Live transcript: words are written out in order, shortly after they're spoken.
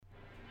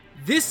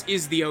This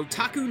is the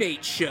Otaku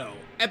Nate Show,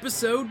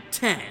 Episode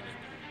 10,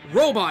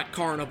 Robot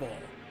Carnival,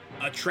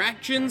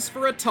 Attractions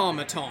for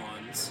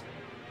Automatons.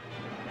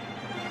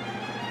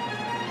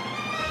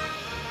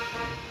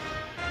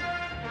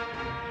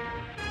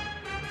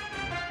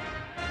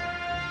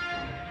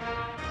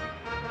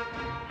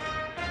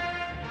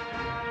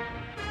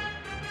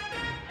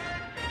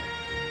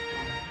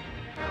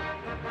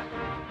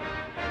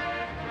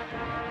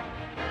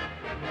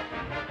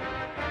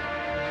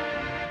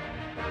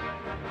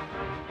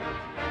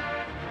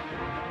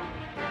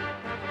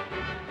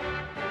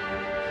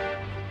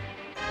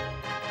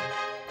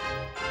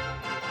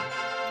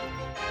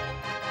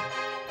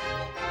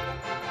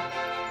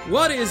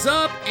 What is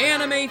up,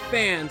 anime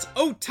fans?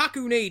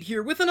 Otaku Nate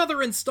here with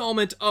another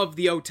installment of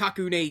the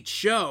Otaku Nate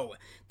Show,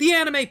 the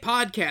anime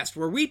podcast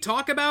where we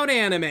talk about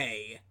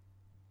anime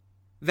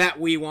that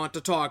we want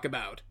to talk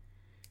about.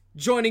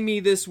 Joining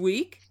me this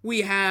week,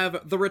 we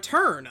have the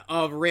return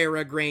of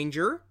Rara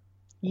Granger.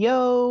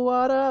 Yo,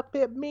 what up,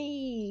 it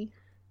me?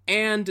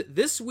 And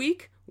this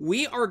week,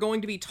 we are going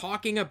to be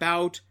talking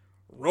about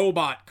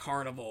Robot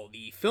Carnival,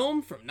 the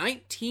film from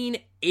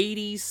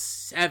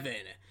 1987.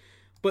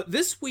 But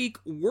this week,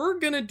 we're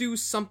gonna do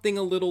something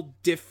a little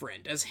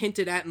different, as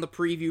hinted at in the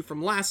preview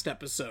from last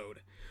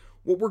episode.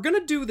 What we're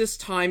gonna do this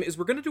time is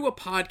we're gonna do a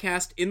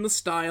podcast in the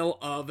style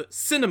of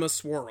Cinema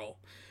Swirl.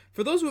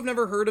 For those who have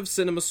never heard of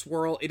Cinema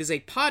Swirl, it is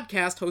a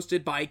podcast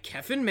hosted by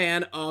Kevin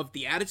Mann of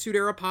the Attitude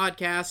Era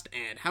podcast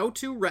and How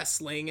To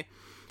Wrestling.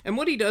 And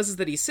what he does is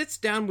that he sits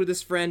down with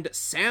his friend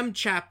Sam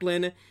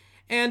Chaplin,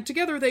 and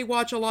together they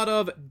watch a lot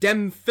of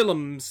dem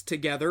films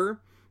together.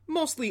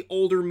 Mostly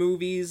older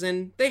movies,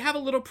 and they have a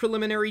little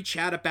preliminary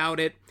chat about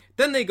it,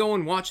 then they go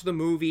and watch the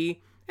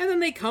movie, and then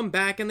they come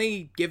back and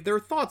they give their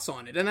thoughts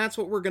on it, and that's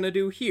what we're gonna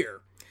do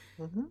here.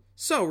 Mm-hmm.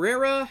 So,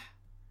 Rara,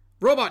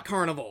 Robot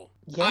Carnival.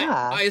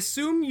 Yeah. I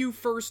assume you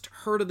first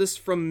heard of this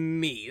from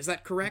me, is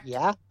that correct?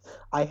 Yeah,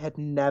 I had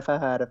never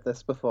heard of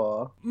this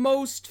before.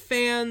 Most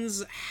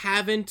fans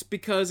haven't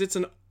because it's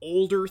an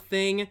older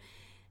thing,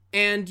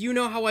 and you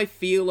know how I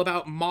feel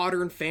about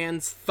modern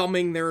fans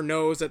thumbing their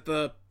nose at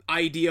the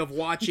idea of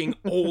watching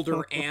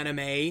older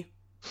anime.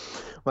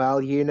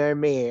 Well, you know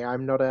me.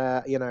 I'm not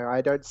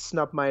I don't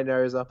snub my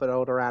nose up at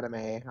older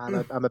anime.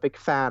 I'm a big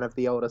fan of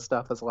the older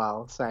stuff as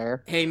well, so...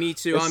 Hey, me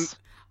too.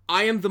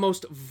 I am the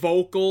most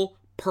vocal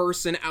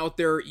person out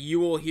there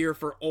you will hear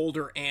for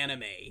older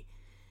anime.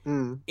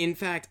 In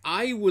fact,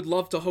 I would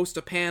love to host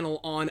a panel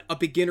on A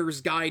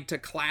Beginner's Guide to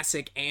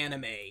Classic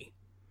Anime.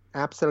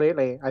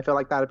 Absolutely. I feel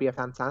like that would be a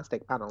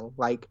fantastic panel.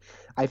 Like,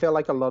 I feel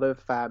like a lot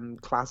of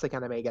classic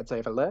anime gets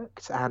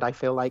overlooked, and I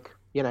feel like,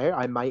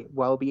 I might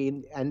well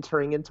be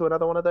entering into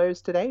another one of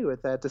those today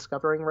with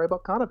discovering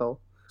Robot Carnival.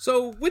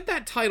 So, with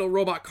that title,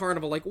 Robot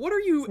Carnival, what are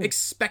you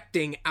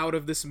expecting out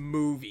of this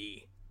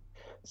movie?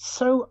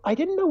 So, I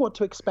didn't know what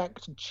to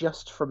expect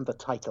just from the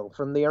title.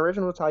 From the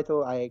original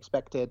title, I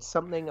expected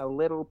something a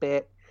little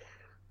bit...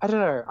 I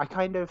don't know, I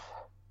kind of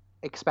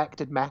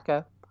expected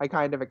mecha. I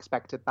kind of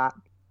expected that.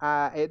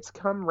 It's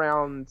come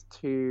round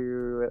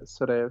to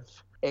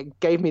it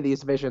gave me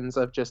these visions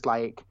of just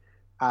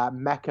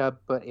mecha,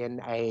 but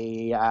in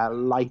a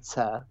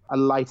lighter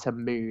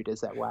mood,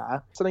 as it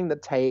were. Something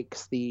that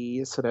takes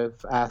the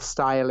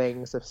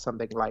stylings of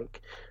something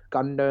like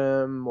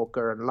Gundam or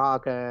Gurren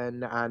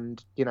Lagann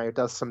and,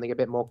 does something a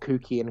bit more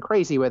kooky and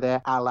crazy with it,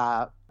 a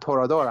la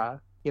Toradora.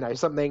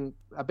 Something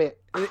a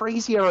bit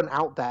crazier and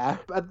out there.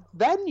 But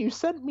then you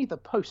sent me the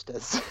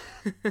posters.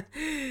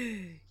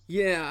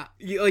 Yeah,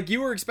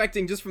 you were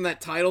expecting just from that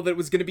title that it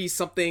was going to be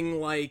something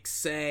like,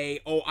 say,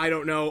 a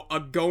Go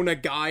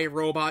Nagai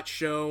robot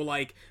show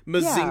like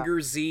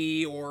Mazinger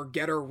Z or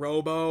Getter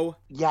Robo.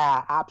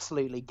 Yeah,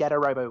 absolutely. Getter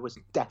Robo was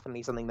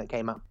definitely something that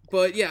came up.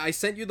 But yeah, I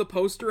sent you the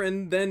poster,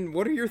 and then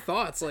what are your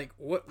thoughts?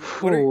 What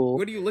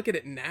do you look at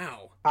it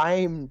now?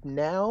 I'm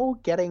now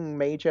getting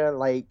major,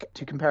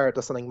 to compare it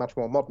to something much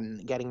more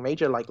modern, getting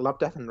major, Love,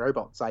 Death, and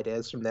Robots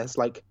ideas from this.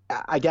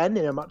 Again,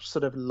 in a much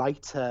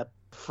lighter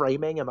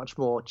framing, a much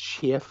more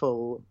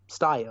cheerful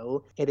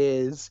style.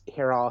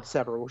 Here are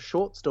several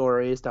short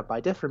stories done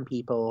by different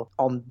people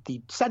on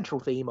the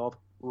central theme of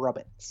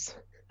robots.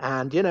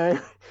 And,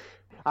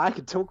 I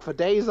could talk for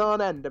days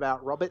on end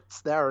about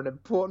robots. They're an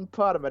important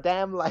part of my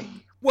damn life.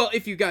 Well,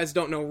 if you guys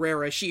don't know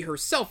Rara, she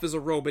herself is a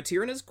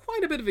roboteer and has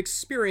quite a bit of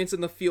experience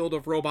in the field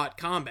of robot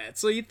combat.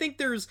 So you think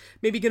there's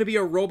maybe going to be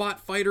a robot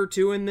fight or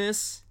two in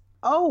this?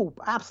 Oh,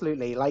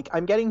 absolutely.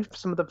 I'm getting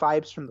some of the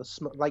vibes from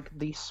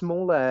the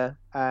smaller,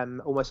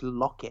 almost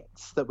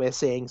lockets that we're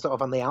seeing sort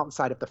of on the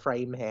outside of the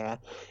frame here.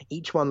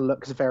 Each one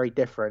looks very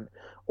different.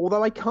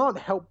 Although I can't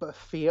help but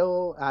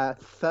feel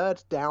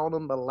third down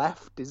on the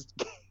left is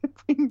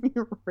giving me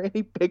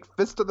really big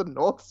Fist of the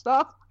North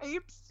Star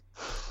vibes.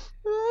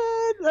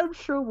 I'm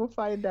sure we'll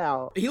find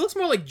out. He looks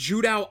more like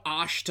Judao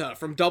Ashita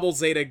from Double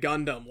Zeta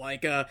Gundam,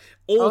 like a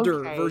older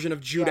version of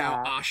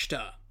Judao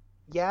Ashita.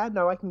 Yeah,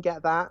 no, I can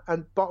get that.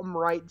 And bottom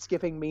right's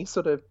giving me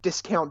sort of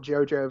discount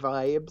JoJo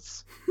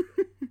vibes.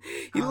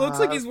 He looks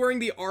like he's wearing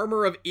the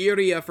armor of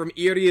Iria from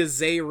Iria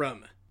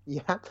Zeiram.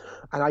 Yeah,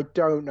 and I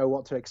don't know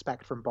what to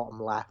expect from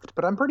bottom left,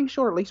 but I'm pretty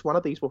sure at least one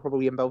of these will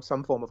probably involve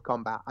some form of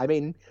combat. I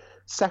mean,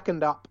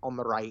 second up on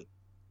the right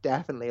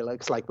definitely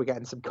looks like we're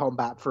getting some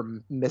combat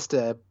from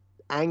Mr.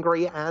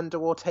 Angry and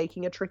or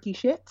taking a tricky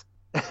shit.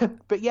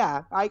 But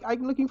yeah,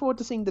 I'm looking forward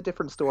to seeing the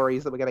different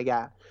stories that we're going to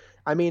get.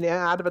 I mean, it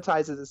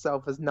advertises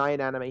itself as 9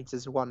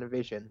 animators, one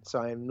vision, so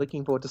I'm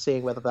looking forward to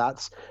seeing whether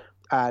that's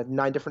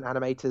 9 different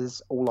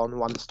animators all on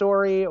one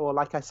story, or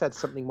like I said,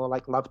 something more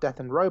like Love, Death,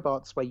 and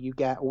Robots, where you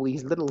get all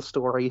these little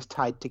stories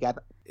tied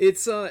together.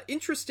 It's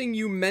interesting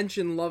you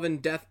mention Love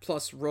and Death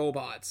plus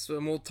Robots,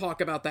 and we'll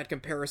talk about that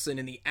comparison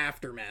in the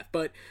aftermath,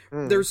 but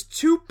there's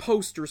 2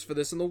 posters for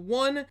this, and the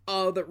one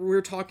that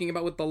we're talking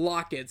about with the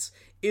lockets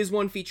is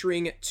one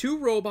featuring 2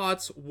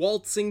 robots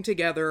waltzing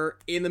together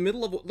in the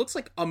middle of what looks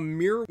like a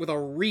mirror with a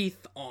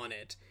wreath on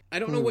it. I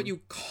don't know what you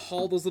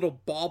call those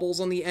little baubles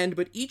on the end,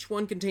 but each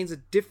one contains a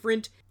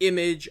different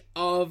image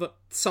of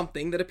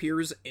something that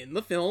appears in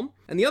the film.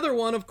 And the other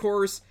one, of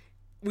course,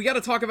 we got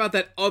to talk about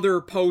that other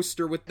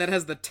poster that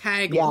has the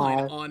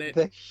tagline on it.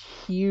 The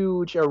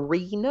huge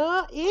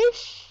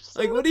arena-ish?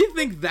 Like, what do you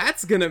think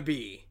that's gonna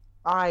be?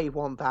 I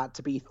want that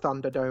to be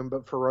Thunderdome,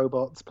 but for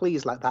robots.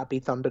 Please let that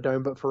be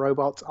Thunderdome, but for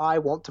robots. I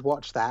want to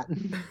watch that.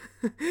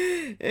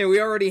 Hey,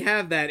 we already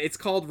have that. It's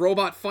called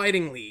Robot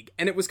Fighting League,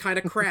 and it was kind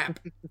of crap.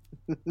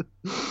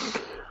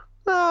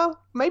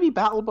 Well, maybe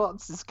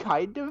BattleBots is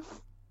kind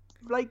of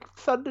like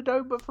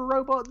Thunderdome, but for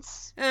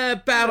robots.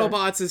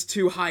 BattleBots is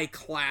too high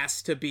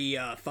class to be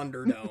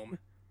Thunderdome.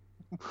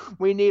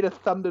 We need a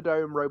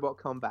Thunderdome robot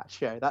combat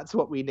show. That's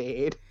what we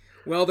need.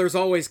 Well, there's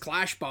always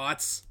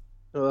Clashbots.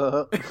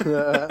 That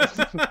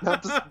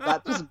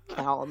doesn't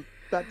count.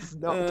 That does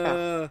not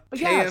count. But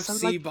yeah, KFC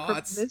so like,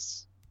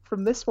 bots.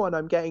 From this one,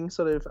 I'm getting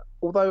sort of.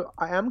 Although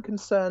I am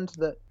concerned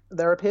that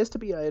there appears to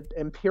be an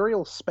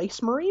Imperial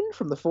Space Marine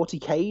from the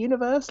 40K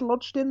universe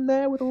lodged in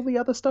there with all the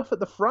other stuff at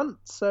the front.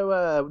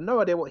 So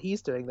no idea what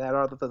he's doing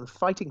there other than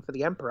fighting for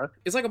the Emperor.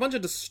 It's like a bunch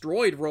of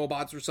destroyed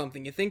robots or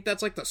something. You think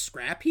that's like the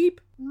scrap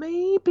heap?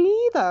 Maybe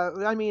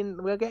that. I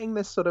mean, we're getting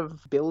this sort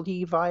of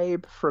buildy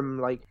vibe from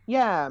like,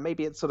 yeah,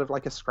 maybe it's sort of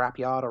like a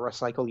scrapyard or a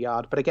cycle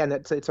yard. But again,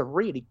 it's a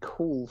really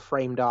cool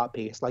framed art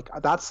piece. Like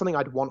that's something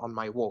I'd want on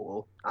my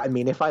wall. I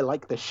mean, if I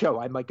like the show,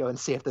 I might go and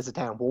see if there's a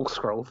damn wall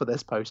scroll for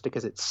this poster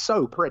because it's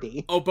so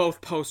pretty. Oh, both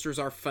posters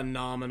are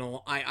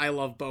phenomenal. I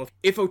love both.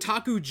 If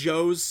Otaku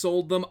Joe's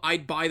sold them,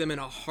 I'd buy them in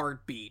a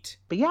heartbeat.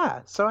 But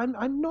yeah, so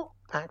I'm not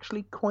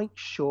actually quite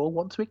sure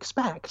what to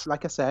expect.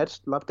 Like I said,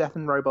 Love, Death,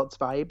 and Robots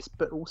vibes,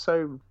 but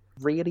also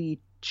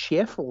really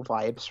cheerful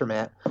vibes from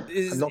it.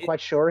 I'm not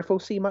quite sure if we'll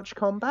see much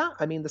combat.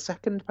 I mean, the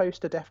second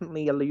poster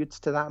definitely alludes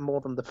to that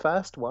more than the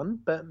first one,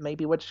 but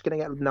maybe we're just going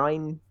to get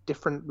 9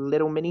 different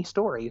little mini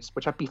stories,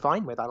 which I'd be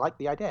fine with. I like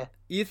the idea.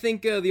 You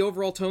think the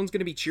overall tone's going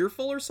to be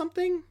cheerful or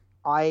something?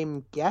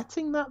 I'm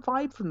getting that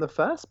vibe from the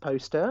first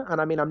poster, and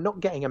I mean, I'm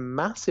not getting a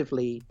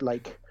massively,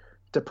 like,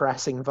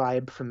 depressing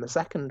vibe from the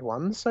second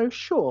one, so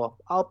sure,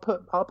 I'll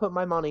put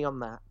my money on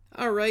that.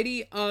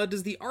 Alrighty,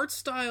 does the art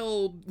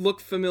style look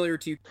familiar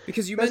to you?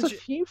 Because there's a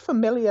few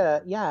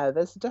familiar,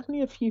 there's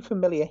definitely a few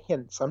familiar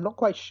hints. I'm not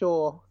quite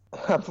sure.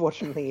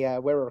 Unfortunately,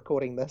 we're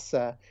recording this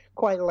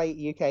quite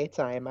late UK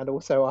time, and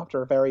also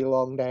after a very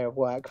long day of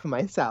work for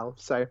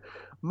myself, so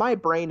my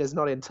brain is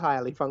not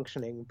entirely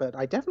functioning, but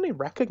I definitely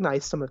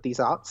recognize some of these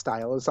art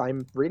styles.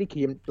 I'm really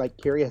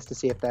curious to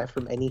see if they're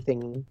from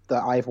anything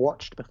that I've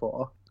watched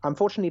before.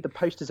 Unfortunately, the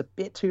poster's a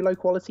bit too low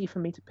quality for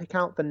me to pick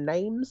out the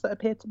names that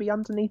appear to be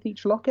underneath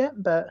each locket,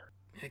 but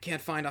I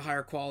can't find a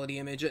higher quality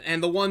image,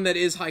 and the one that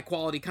is high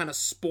quality kind of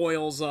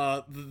spoils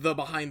the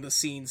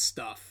behind-the-scenes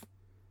stuff.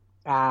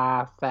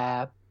 Ah,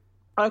 fair.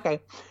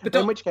 Okay, but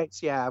in which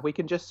case, yeah, we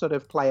can just sort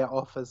of play it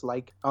off as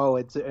like, oh,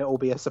 it'll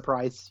be a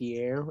surprise to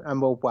you,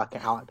 and we'll work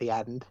it out at the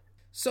end.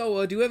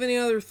 So, do you have any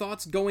other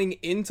thoughts going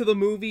into the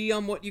movie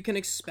on what you can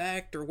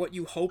expect, or what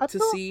you hope to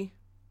see?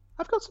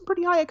 I've got some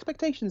pretty high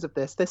expectations of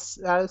this. This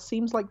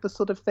seems like the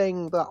sort of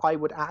thing that I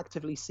would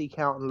actively seek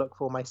out and look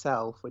for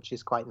myself, which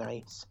is quite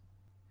nice.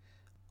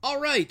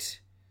 All right.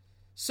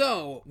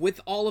 So,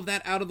 with all of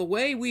that out of the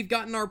way, we've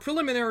gotten our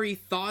preliminary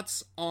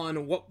thoughts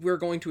on what we're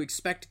going to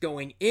expect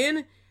going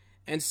in.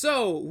 And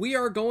so, we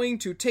are going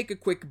to take a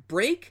quick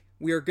break.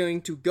 We are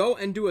going to go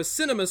and do a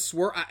cinema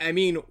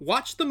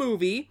watch the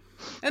movie.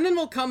 And then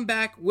we'll come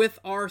back with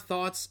our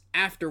thoughts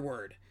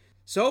afterward.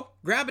 So,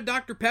 grab a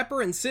Dr.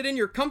 Pepper and sit in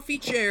your comfy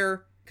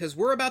chair, because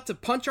we're about to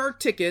punch our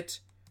ticket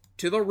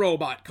to the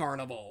Robot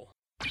Carnival.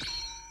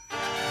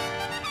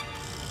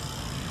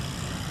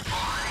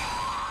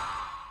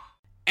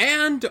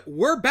 And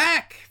we're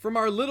back from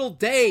our little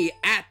day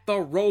at the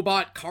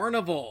Robot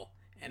Carnival.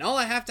 And all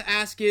I have to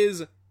ask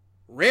is,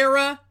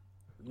 Rara,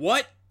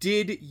 what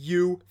did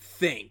you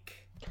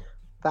think?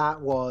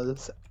 That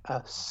was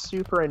a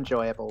super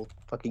enjoyable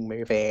fucking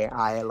movie.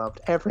 I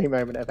loved every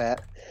moment of it.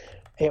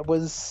 It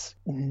was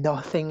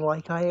nothing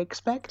like I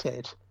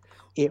expected.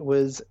 It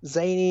was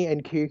zany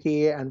and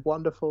kooky and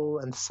wonderful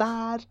and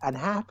sad and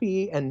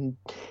happy, and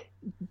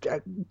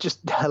just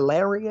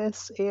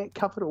hilarious. It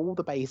covered all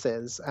the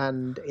bases,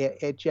 and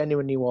it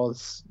genuinely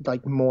was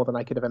like more than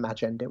I could have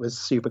imagined. It was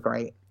super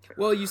great.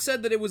 Well, you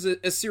said that it was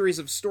a series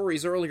of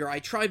stories earlier. I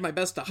tried my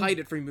best to hide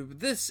it from you, but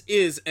this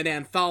is an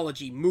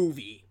anthology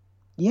movie.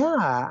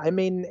 Yeah, I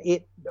mean,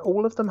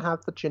 all of them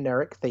have the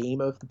generic theme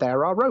of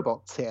there are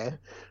robots here,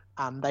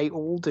 and they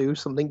all do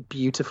something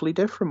beautifully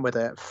different with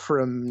it,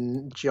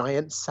 from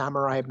giant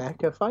samurai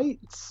mecha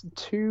fights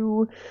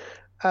to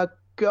a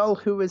girl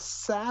who is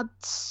sad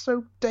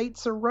so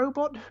dates a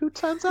robot who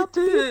turns out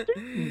to be a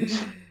dude.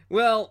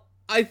 Well,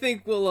 I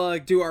think we'll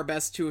do our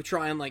best to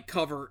try and like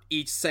cover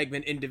each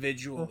segment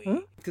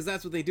individually, because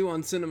that's what they do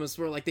on Cinemas,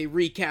 where like they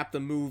recap the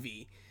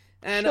movie.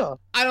 And Sure.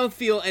 I don't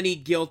feel any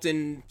guilt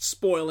in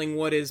spoiling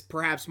what is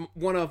perhaps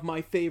one of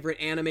my favorite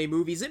anime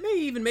movies. It may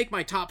even make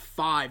my top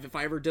 5 if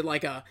I ever did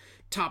like a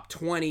top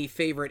 20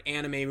 favorite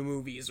anime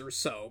movies or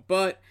so.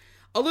 But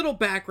a little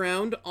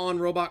background on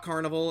Robot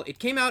Carnival. It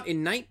came out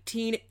in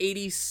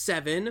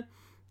 1987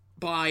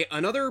 by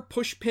another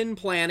Pushpin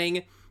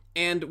Planning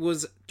and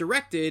was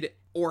directed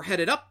or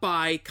headed up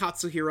by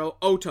Katsuhiro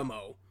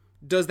Otomo.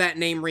 Does that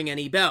name ring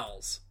any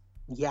bells?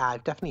 Yeah,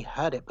 I've definitely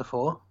heard it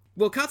before.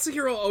 Well,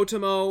 Katsuhiro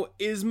Otomo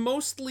is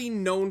mostly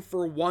known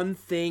for one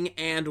thing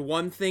and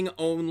one thing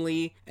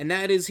only, and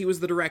that is he was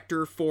the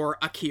director for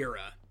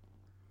Akira.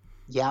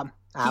 Yeah,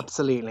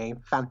 absolutely.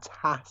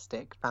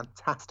 Fantastic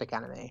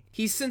anime.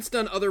 He's since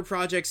done other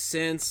projects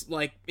since,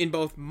 like in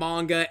both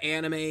manga,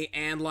 anime,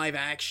 and live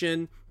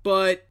action,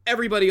 but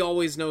everybody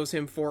always knows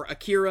him for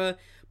Akira.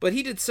 But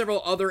he did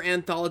several other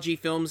anthology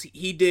films.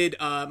 He did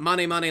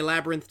Mane Mane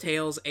Labyrinth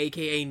Tales,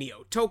 aka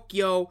Neo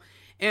Tokyo,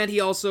 and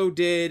he also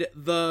did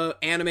the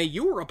anime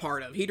you were a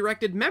part of. He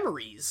directed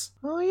Memories.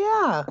 Oh,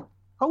 yeah.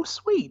 Oh,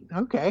 sweet.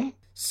 Okay.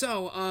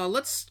 So,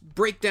 let's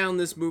break down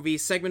this movie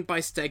segment by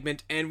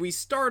segment, and we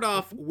start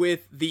off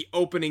with the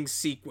opening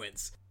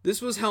sequence. This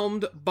was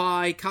helmed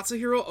by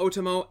Katsuhiro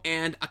Otomo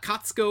and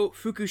Akatsuko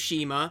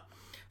Fukushima.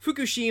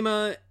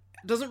 Fukushima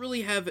doesn't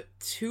really have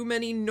too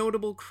many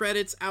notable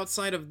credits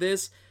outside of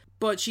this,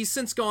 but she's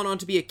since gone on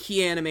to be a key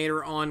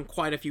animator on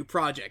quite a few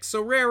projects.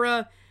 So,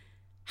 Rara,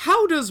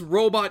 how does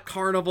Robot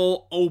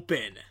Carnival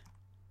open?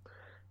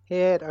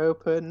 It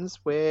opens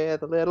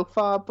with a little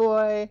farm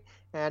boy,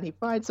 and he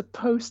finds a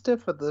poster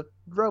for the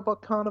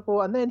Robot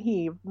Carnival, and then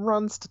he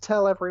runs to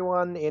tell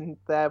everyone in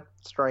their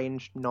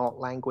strange, not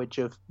language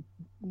of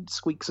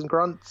squeaks and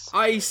grunts.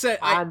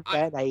 Then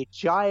a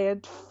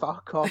giant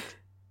fuck-off,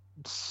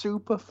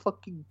 super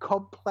fucking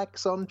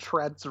complex on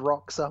treads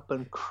rocks up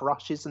and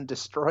crushes and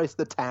destroys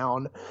the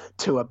town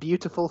to a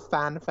beautiful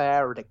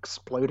fanfare and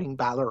exploding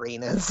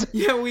ballerinas.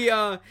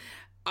 Yeah,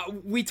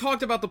 we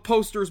talked about the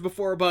posters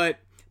before, but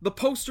the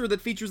poster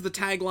that features the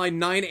tagline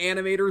 9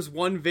 animators,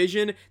 1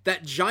 vision,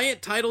 that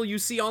giant title you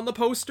see on the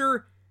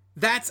poster,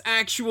 that's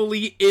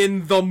actually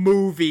in the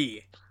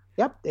movie.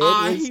 Yep,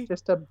 it is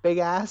just a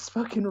big-ass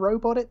fucking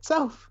robot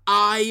itself.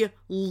 I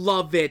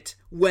love it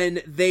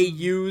when they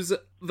use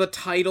the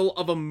title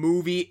of a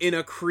movie in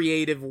a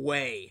creative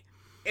way.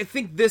 I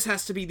think this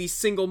has to be the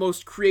single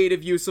most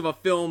creative use of a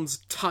film's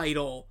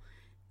title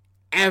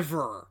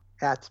ever.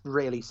 That's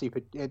really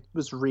super. It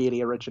was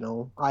really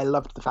original. I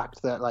loved the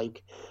fact that,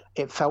 like,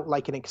 it felt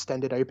like an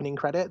extended opening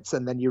credits,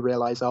 and then you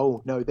realize,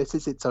 oh, no, this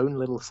is its own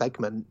little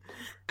segment.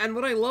 And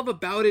what I love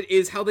about it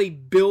is how they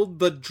build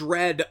the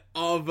dread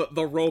of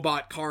the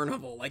Robot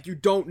Carnival. Like, you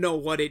don't know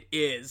what it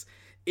is.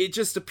 It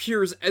just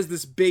appears as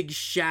this big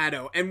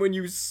shadow, and when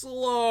you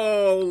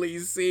slowly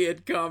see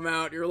it come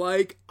out, you're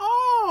like,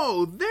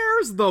 oh,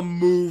 there's the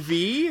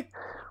movie.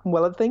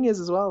 Well, the thing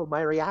is, as well,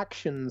 my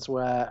reactions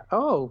were,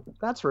 oh,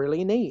 that's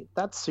really neat.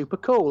 That's super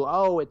cool.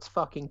 Oh, it's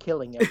fucking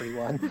killing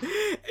everyone.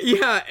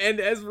 Yeah, and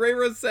as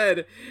Rayra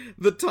said,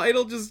 the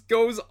title just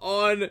goes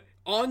on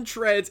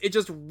treads. It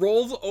just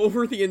rolls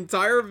over the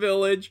entire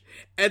village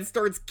and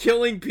starts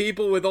killing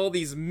people with all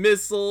these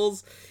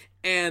missiles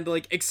and,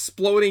 like,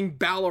 exploding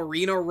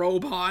ballerina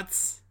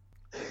robots.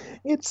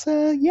 It's,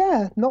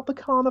 not the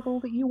carnival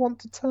that you want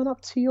to turn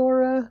up to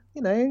your,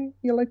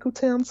 your local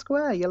town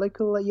square, your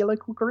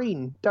local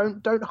green.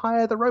 Don't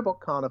hire the robot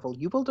carnival.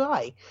 You will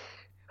die.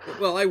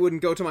 Well, I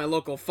wouldn't go to my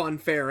local fun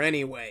fair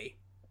anyway.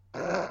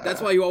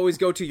 That's why you always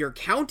go to your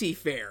county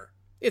fair.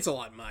 It's a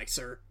lot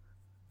nicer.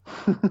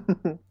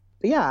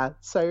 Yeah,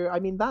 so, I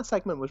mean, that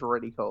segment was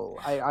really cool.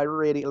 I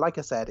really, like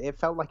I said, it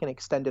felt like an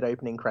extended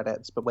opening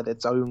credits, but with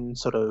its own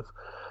sort of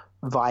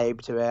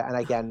vibe to it. And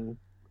again,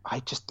 I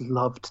just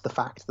loved the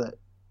fact that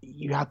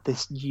you had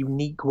this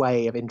unique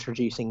way of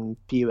introducing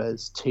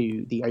viewers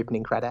to the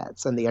opening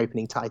credits and the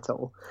opening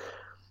title.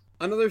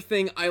 Another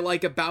thing I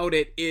like about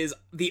it is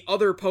the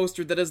other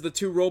poster that has the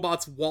 2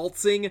 robots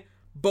waltzing.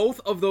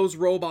 Both of those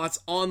robots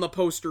on the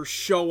poster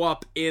show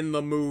up in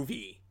the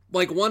movie.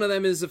 Like, one of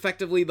them is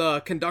effectively the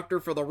conductor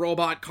for the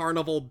Robot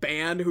Carnival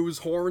band, whose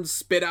horns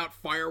spit out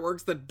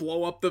fireworks that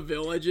blow up the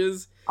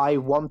villages. I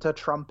want a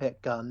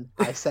trumpet gun.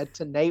 I said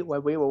to Nate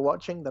when we were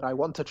watching that I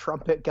want a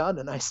trumpet gun,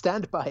 and I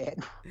stand by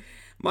it.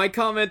 My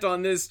comment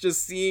on this,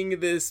 just seeing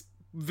this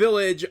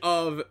village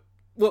of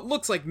what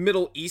looks like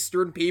Middle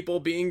Eastern people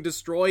being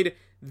destroyed.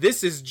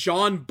 This is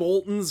John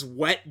Bolton's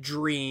wet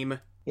dream.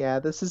 Yeah,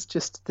 this is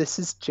just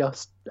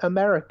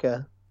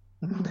America.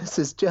 This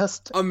is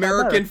just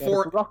American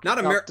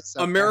America.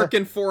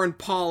 American foreign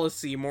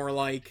policy, more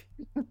like.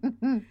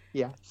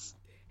 Yes.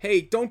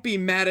 Hey, don't be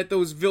mad at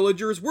those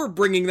villagers. We're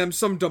bringing them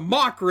some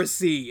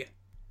democracy.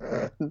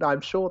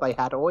 I'm sure they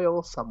had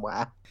oil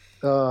somewhere.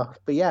 But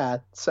yeah,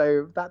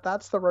 so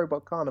that's the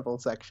Robot Carnival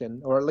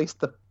section, or at least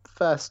the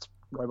first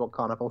Robot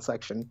Carnival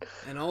section.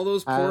 And all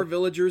those poor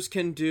villagers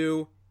can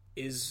do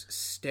is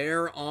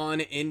stare on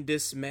in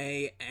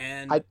dismay,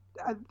 and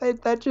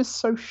they're just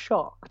so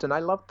shocked. And I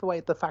love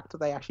the fact that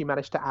they actually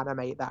managed to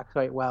animate that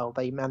quite well.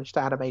 They managed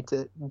to animate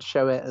it and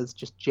show it as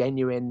just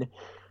genuine.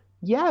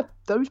 Yeah,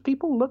 those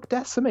people look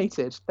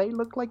decimated. They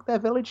look like their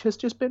village has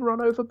just been run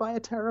over by a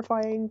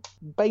terrifying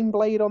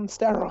Baneblade on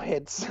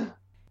steroids.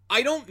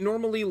 I don't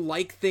normally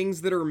like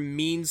things that are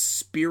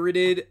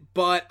mean-spirited,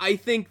 but I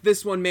think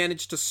this one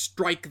managed to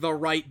strike the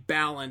right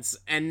balance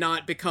and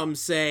not become,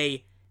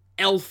 say,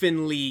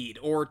 Elfin Lied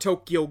or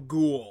Tokyo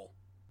Ghoul.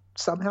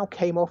 Somehow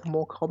came off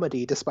more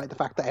comedy despite the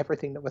fact that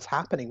everything that was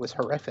happening was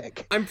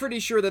horrific. I'm pretty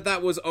sure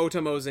that was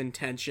Otomo's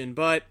intention,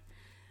 but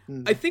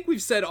I think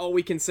we've said all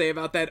we can say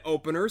about that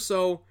opener,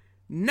 so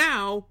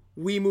now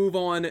we move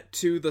on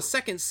to the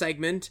second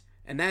segment,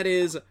 and that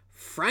is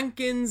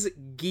Franken's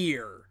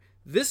Gear.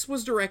 This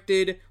was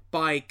directed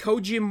by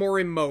Koji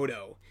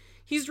Morimoto.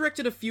 He's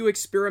directed a few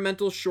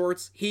experimental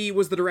shorts. He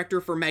was the director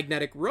for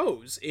Magnetic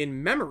Rose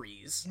in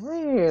Memories.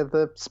 Yeah,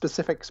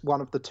 one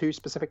of the two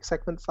specific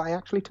segments I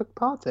actually took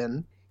part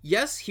in.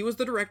 Yes, he was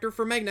the director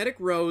for Magnetic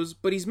Rose,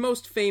 but he's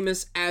most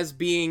famous as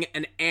being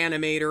an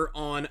animator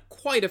on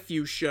quite a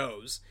few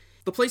shows.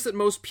 The place that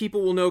most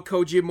people will know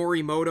Koji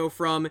Morimoto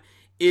from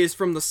is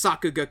from the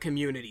Sakuga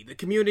community, the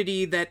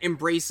community that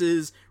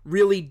embraces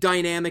really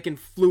dynamic and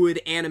fluid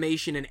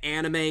animation in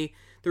anime.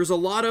 There's a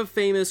lot of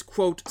famous,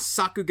 quote,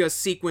 Sakuga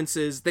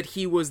sequences that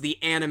he was the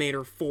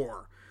animator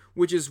for,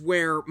 which is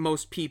where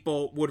most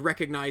people would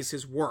recognize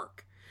his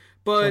work.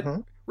 But,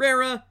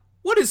 Rara,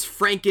 what is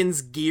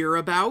Franken's Gear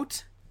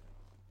about?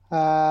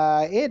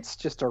 It's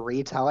just a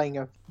retelling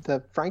of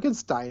the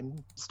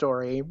Frankenstein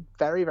story,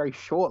 very, very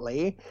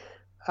shortly,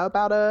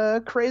 about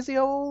a crazy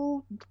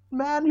old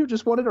man who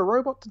just wanted a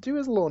robot to do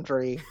his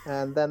laundry,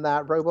 and then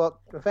that robot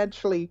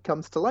eventually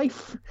comes to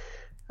life.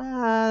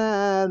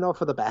 Not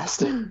for the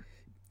best.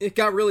 It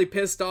got really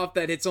pissed off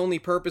that its only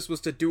purpose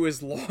was to do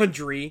his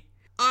laundry.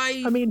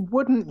 I mean,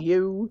 wouldn't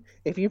you,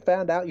 if you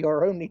found out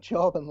your only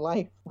job in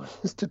life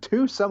was to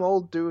do some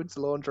old dude's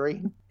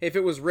laundry? If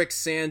it was Rick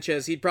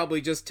Sanchez, he'd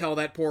probably just tell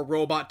that poor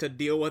robot to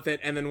deal with it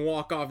and then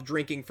walk off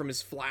drinking from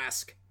his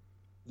flask.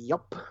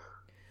 Yup.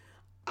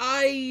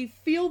 I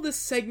feel this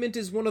segment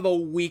is one of the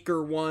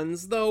weaker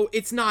ones, though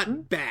it's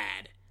not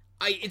bad.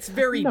 It's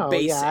very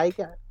basic.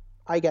 Yeah,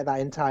 I get that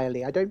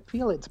entirely. I don't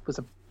feel it was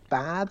a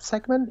bad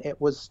segment.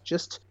 It was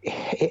just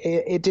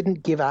it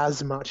didn't give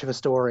as much of a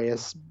story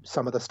as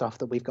some of the stuff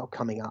that we've got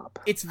coming up.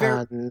 It's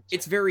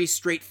very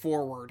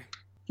straightforward.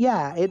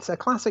 Yeah, it's a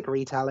classic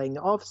retelling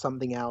of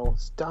something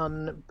else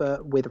done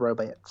but with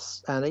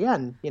robots. And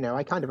again,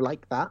 I kind of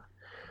like that,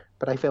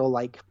 but I feel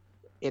like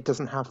it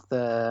doesn't have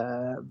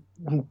the,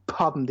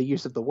 pardon the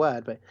use of the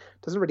word, but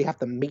it doesn't really have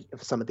the meat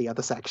of some of the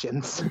other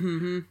sections.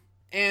 Mm-hmm.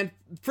 And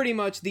pretty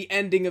much the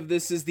ending of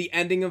this is the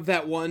ending of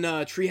that one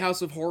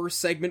Treehouse of Horror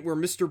segment where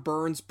Mr.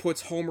 Burns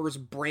puts Homer's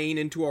brain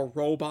into a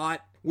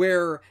robot,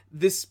 where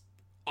this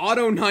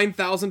Auto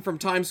 9000 from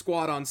Time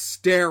Squad on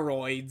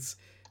steroids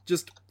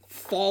just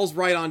falls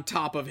right on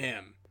top of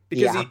him.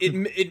 Because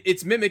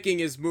it's mimicking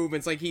his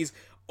movements, like he's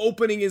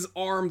opening his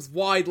arms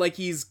wide like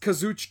he's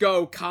Kazuchika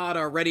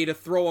Okada ready to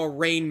throw a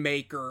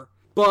rainmaker.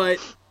 But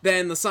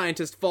then the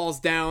scientist falls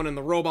down and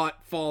the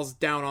robot falls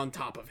down on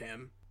top of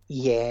him.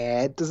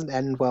 Yeah, it doesn't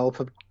end well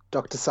for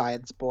Dr.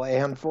 Science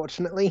Boy,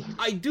 unfortunately.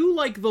 I do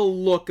like the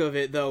look of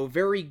it, though.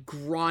 Very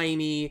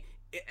grimy.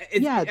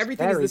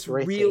 Everything is this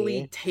gritty,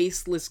 really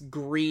tasteless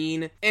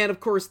green. And of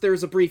course,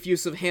 there's a brief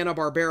use of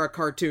Hanna-Barbera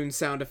cartoon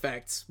sound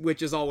effects,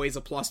 which is always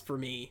a plus for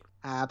me.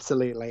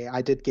 Absolutely.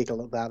 I did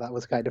giggle at that. That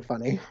was kind of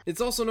funny.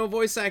 It's also no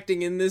voice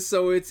acting in this,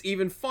 so it's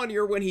even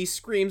funnier when he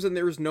screams and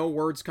there's no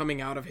words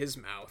coming out of his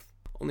mouth.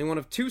 Only one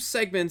of two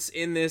segments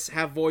in this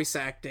have voice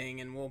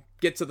acting, and we'll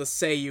get to the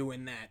Seiyu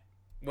in that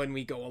when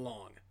we go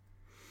along.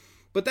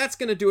 But that's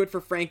gonna do it for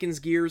Franken's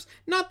Gears.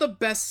 Not the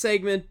best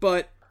segment,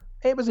 but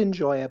it was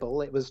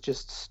enjoyable. It was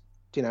just,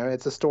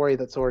 it's a story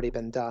that's already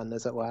been done,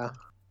 as it were.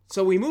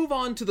 So we move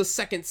on to the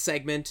second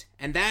segment,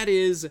 and that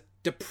is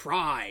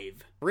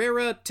Deprive.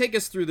 Rara, take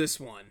us through this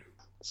one.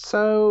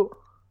 So,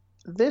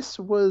 this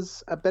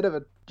was a bit of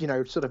a,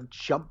 sort of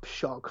jump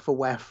shock for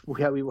where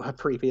we were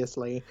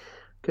previously.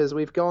 Because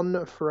we've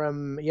gone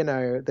from,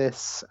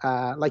 this,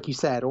 like you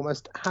said,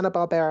 almost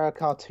Hanna-Barbera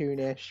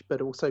cartoonish,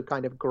 but also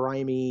kind of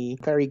grimy,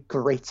 very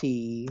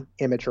gritty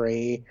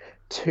imagery,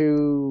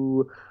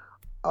 to,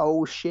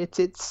 oh shit,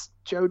 it's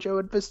JoJo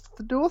and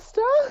the North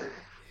Star?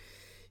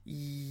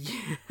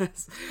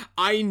 Yes.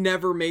 I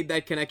never made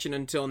that connection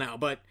until now,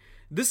 but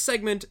This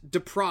segment,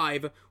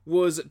 Deprive,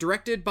 was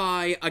directed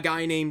by a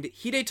guy named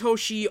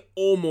Hidetoshi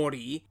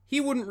Omori.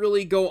 He wouldn't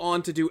really go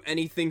on to do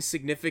anything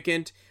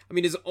significant. I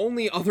mean, his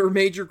only other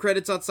major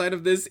credits outside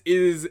of this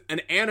is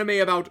an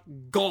anime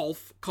about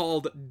golf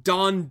called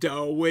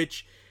Dondo,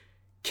 which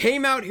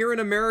came out here in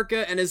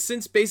America and has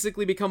since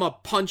basically become a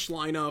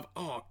punchline of,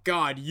 oh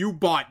god, you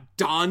bought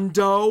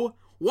Dondo?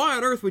 Why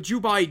on earth would you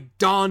buy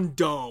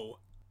Dondo?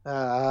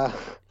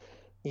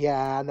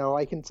 Yeah, no,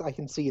 I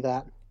can see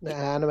that. The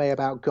anime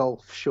about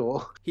golf,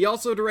 sure. He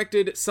also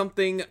directed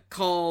something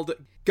called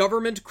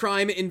Government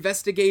Crime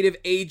Investigative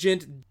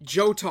Agent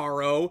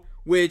Jotaro,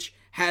 which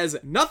has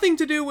nothing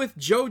to do with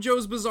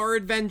JoJo's Bizarre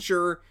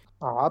Adventure.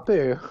 Aw,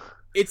 boo.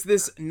 It's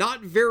this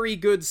not very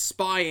good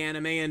spy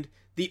anime, and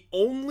the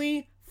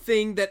only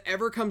thing that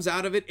ever comes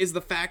out of it is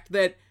the fact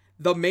that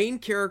the main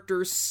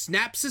character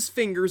snaps his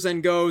fingers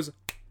and goes,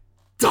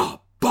 "Da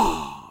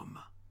bomb!"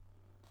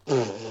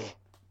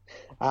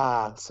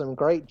 Some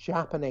great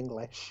Japan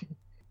English.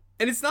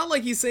 And it's not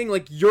like he's saying,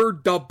 like, you're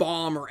da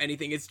bomb or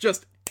anything, it's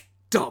just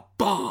da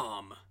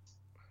bomb.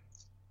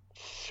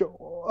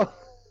 Sure.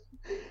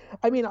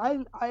 I mean,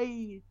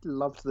 I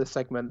loved this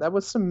segment. There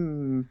was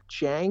some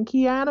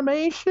janky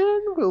animation.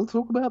 We'll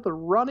talk about the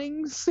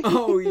running scene.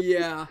 Oh,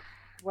 yeah.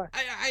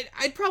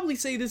 I'd probably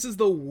say this is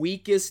the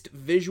weakest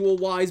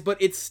visual-wise, but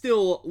it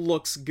still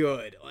looks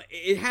good.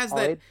 It has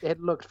that...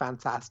 It looked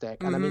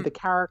fantastic. And I mean, the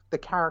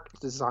character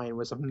design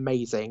was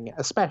amazing,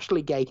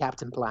 especially Gay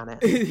Captain Planet.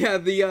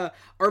 Yeah,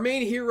 our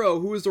main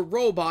hero, who is a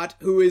robot,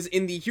 who is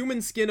in the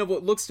human skin of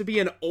what looks to be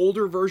an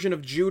older version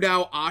of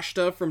Judao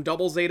Ashita from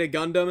Double Zeta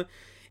Gundam,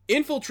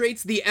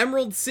 infiltrates the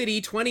Emerald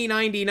City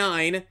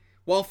 2099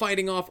 while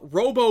fighting off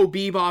Robo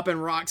Bebop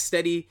and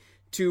Rocksteady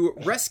to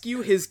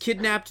rescue his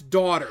kidnapped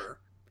daughter.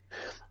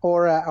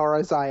 Or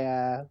as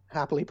I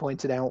happily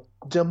pointed out,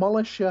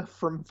 Demolisher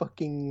from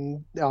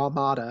fucking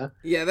Armada.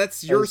 Yeah,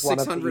 that's your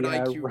 600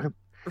 IQ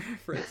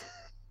reference.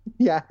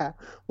 Yeah,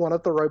 one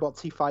of the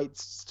robots he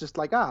fights just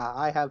like,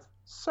 I have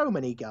so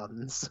many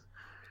guns.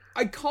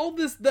 I called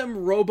them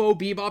Robo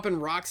Bebop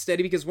and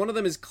Rocksteady because one of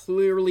them is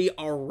clearly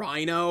a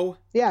rhino.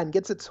 Yeah, and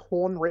gets its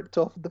horn ripped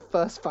off in the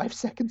first 5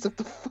 seconds of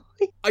the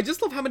fight. I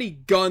just love how many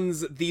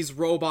guns these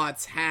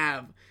robots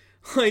have.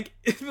 Like,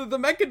 the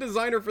mecha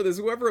designer for this,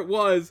 whoever it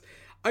was,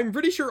 I'm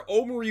pretty sure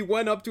Omori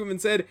went up to him and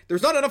said,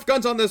 "There's not enough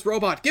guns on this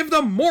robot. Give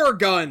them more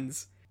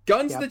guns.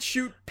 Guns that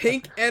shoot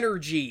pink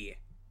energy."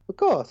 Of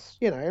course,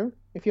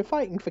 if you're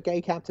fighting for Gay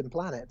Captain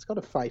Planet, it's got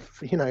to fight.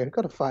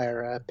 Got to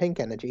fire pink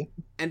energy.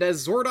 And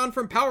as Zordon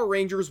from Power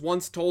Rangers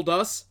once told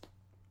us,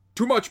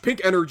 "Too much pink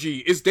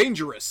energy is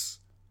dangerous."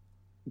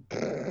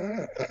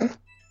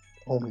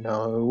 Oh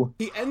no.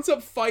 He ends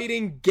up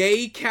fighting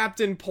Gay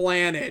Captain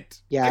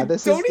Planet. Yeah, I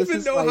don't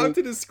even know how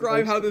to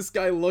describe how this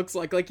guy looks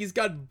like. Like, he's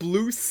got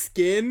blue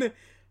skin,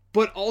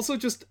 but also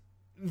just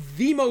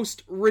the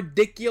most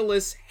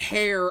ridiculous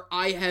hair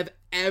I have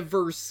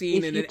ever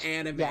seen in an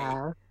anime.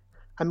 Yeah.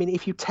 I mean,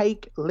 if you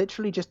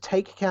literally just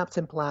take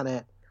Captain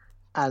Planet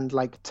and,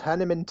 like, turn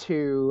him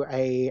into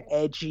a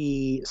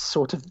edgy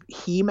sort of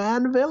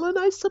He-Man villain,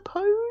 I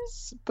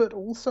suppose, but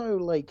also,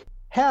 like,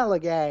 hella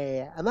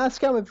gay, and that's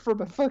coming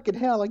from a fucking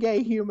hella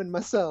gay human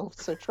myself,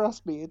 so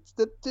trust me,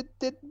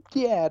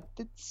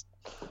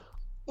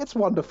 it's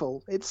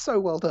wonderful. It's so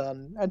well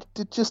done, and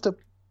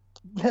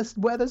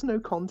where there's no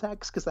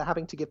context because they're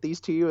having to give these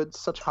to you at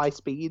such high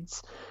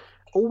speeds.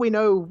 All we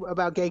know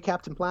about Gay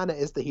Captain Planet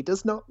is that he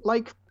does not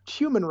like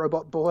human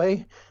robot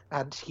boy,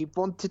 and he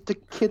wanted to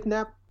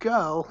kidnap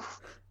girl,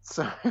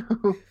 so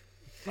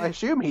I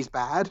assume he's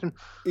bad.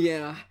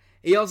 Yeah.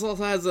 He also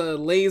has a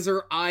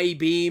laser eye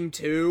beam,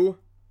 too.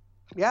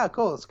 Yeah, of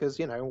course, because,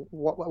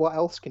 what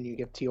else can you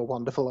give to your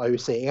wonderful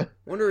OC?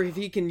 Wonder if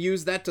he can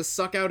use that to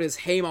suck out his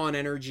Hamon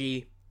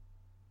energy.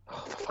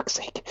 Oh, for fuck's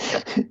sake.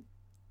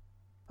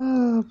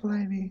 Oh,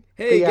 blimey.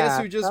 Hey,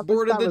 guess who just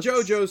boarded the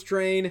JoJo's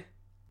train?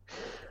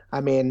 I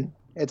mean,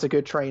 it's a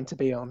good train to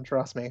be on,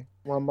 trust me.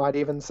 One might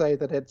even say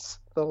that it's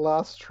the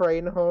last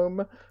train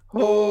home.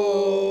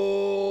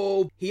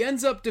 Oh! He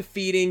ends up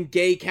defeating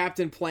Gay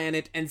Captain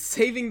Planet and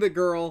saving the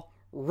girl,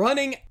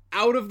 running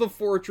out of the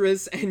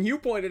fortress, and you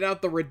pointed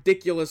out the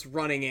ridiculous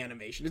running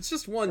animation. It's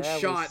just one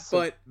shot,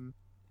 but...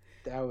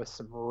 There was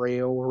some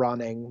real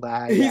running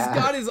there, He's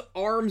got his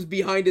arms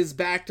behind his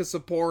back to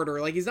support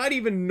her. Like, he's not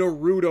even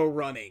Naruto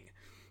running.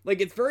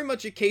 Like, it's very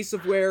much a case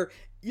of where...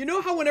 You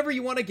know how whenever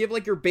you want to give,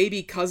 like, your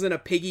baby cousin a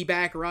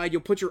piggyback ride,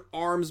 you'll put your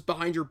arms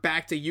behind your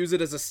back to use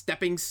it as a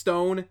stepping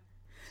stone?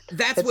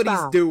 That's what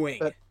he's doing.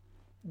 But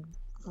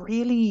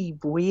really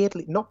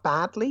weirdly, not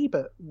badly,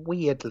 but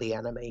weirdly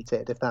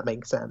animated, if that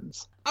makes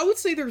sense. I would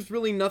say there's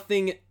really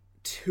nothing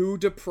to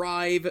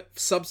deprive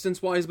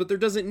substance-wise, but there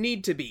doesn't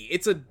need to be.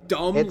 It's a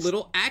dumb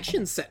little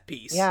action set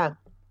piece. Yeah,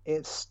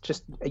 it's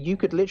just, you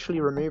could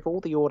literally remove all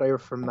the audio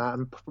from that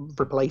and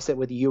replace it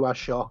with UR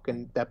Shock,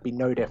 and there'd be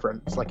no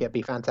difference. Like, it'd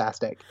be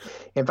fantastic.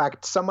 In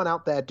fact, someone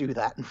out there do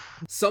that.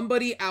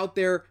 Somebody out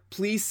there,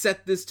 please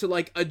set this to,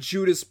 like, a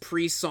Judas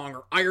Priest song,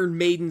 or Iron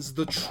Maiden's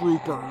The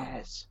Trooper.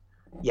 Yes.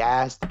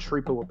 Yes, the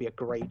Trooper would be a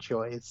great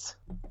choice.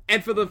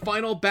 And for the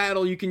final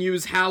battle, you can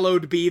use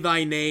Hallowed Be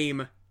Thy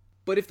Name.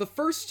 But if the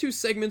first two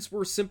segments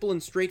were simple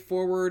and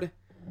straightforward,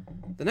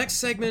 the next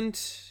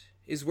segment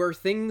is where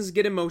things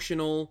get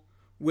emotional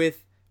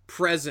with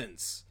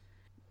Presents.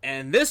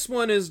 And this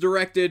one is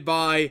directed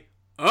by,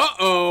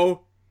 Yasuomi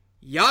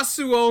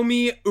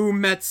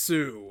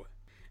Umetsu.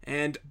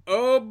 And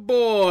oh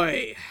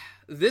boy,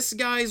 this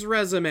guy's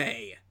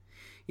resume.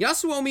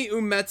 Yasuomi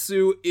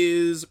Umetsu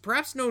is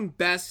perhaps known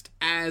best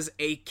as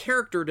a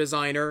character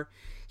designer.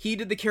 He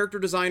did the character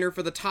designer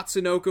for the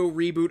Tatsunoko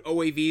reboot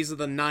OAVs of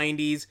the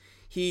 90s.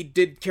 He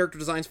did character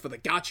designs for the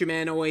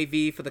Gatchaman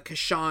OAV, for the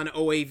Kashan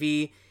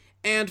OAV,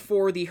 and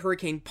for the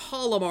Hurricane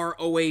Palomar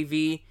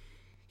OAV.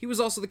 He was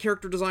also the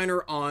character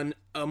designer on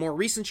a more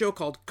recent show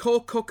called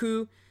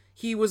Kokoku.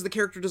 He was the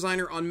character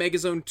designer on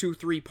Megazone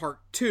 2-3 Part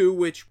 2,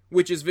 which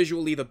is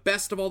visually the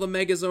best of all the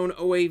Megazone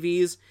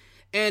OAVs.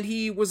 And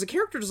he was a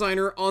character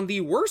designer on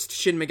the worst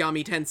Shin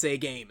Megami Tensei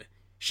game,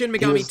 Shin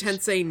Megami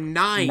Tensei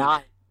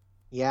 9.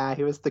 Yeah,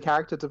 he was the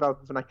character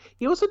developer for 9.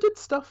 He also did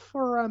stuff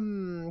for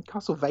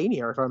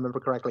Castlevania, if I remember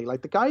correctly.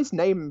 Like, the guy's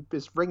name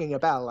is ringing a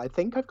bell. I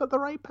think I've got the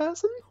right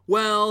person?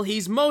 Well,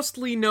 he's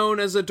mostly known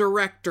as a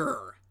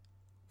director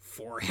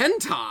for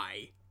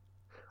hentai.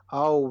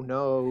 Oh,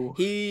 no.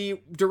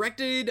 He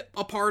directed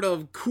a part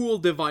of Cool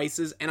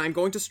Devices, and I'm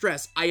going to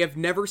stress, I have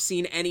never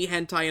seen any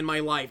hentai in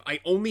my life. I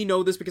only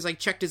know this because I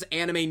checked his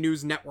Anime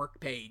News Network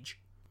page.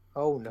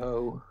 Oh,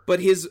 no. But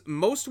his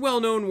most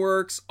well-known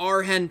works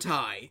are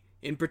hentai.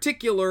 In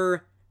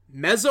particular,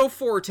 Mezzo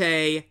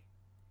Forte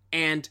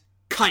and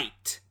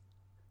Kite.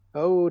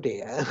 Oh,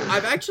 dear.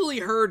 I've actually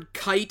heard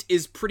Kite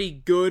is pretty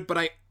good, but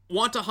I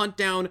want to hunt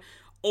down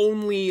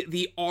only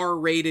the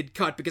R-rated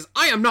cut, because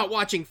I am not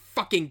watching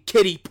fucking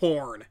kiddie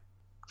porn.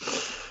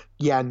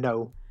 Yeah,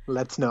 no,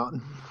 let's not.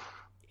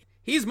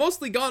 He's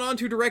mostly gone on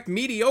to direct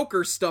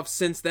mediocre stuff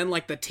since then,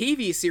 like the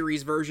TV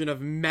series version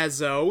of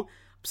Mezzo,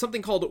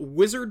 something called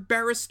Wizard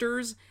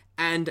Barristers,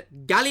 and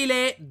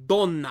Galile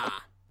Donna.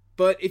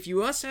 But if you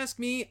must ask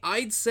me,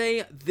 I'd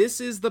say this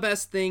is the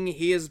best thing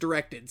he has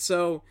directed.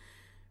 So,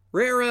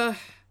 Rara,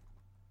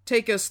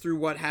 take us through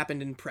what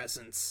happened in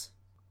Presents.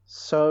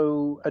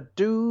 So, a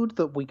dude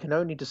that we can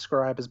only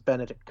describe as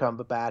Benedict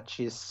Cumberbatch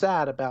is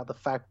sad about the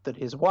fact that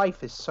his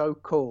wife is so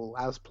cool,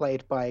 as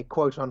played by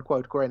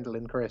quote-unquote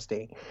Gwendolyn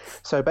Christie.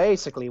 So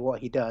basically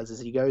what he does is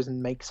he goes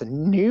and makes a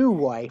new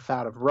wife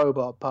out of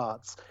robot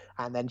parts,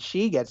 and then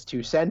she gets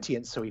too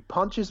sentient, so he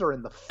punches her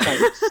in the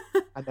face.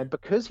 And then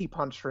because he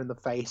punched her in the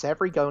face,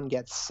 everyone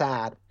gets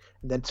sad.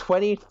 And then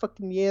 20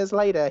 fucking years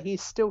later,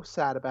 he's still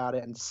sad about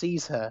it and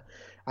sees her.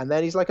 And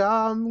then he's like,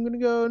 I'm going to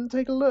go and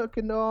take a look.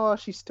 And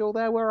she's still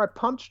there where I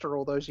punched her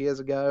all those years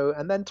ago.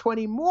 And then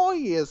 20 more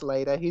years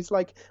later, he's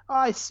like,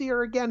 I see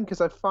her again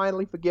because I've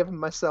finally forgiven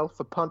myself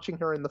for punching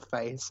her in the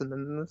face. And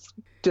then,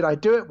 did I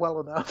do it well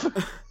enough?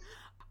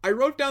 I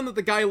wrote down that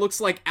the guy looks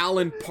like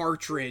Alan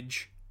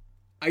Partridge.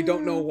 I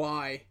don't know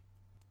why.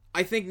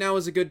 I think now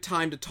is a good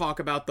time to talk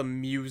about the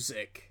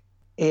music.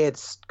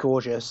 It's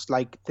gorgeous.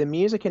 Like, the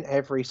music in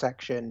every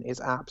section is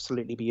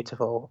absolutely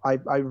beautiful. I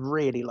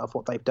really love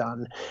what they've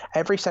done.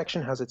 Every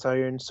section has its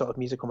own sort of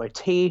musical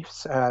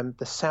motifs.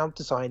 The sound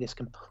design is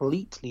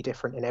completely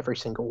different in every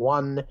single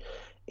one.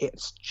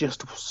 It's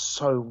just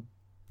so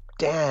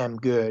damn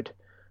good.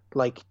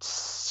 Like,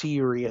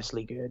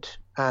 seriously good.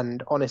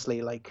 And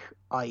honestly, like,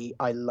 I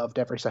loved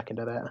every second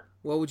of it.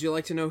 Well, would you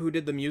like to know who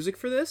did the music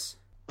for this?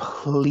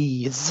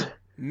 Please.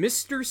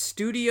 Mr.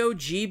 Studio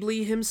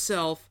Ghibli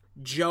himself,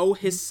 Joe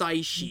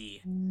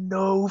Hisaishi.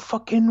 No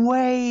fucking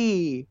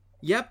way!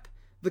 Yep,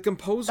 the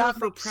composer That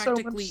for makes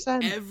practically so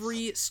much sense.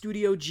 every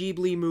Studio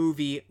Ghibli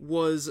movie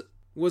was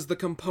the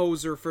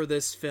composer for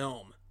this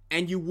film.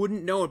 And you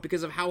wouldn't know it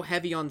because of how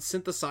heavy on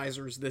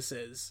synthesizers this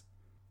is.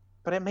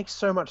 But it makes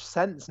so much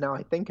sense now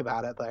I think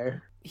about it, though.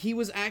 He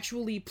was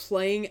actually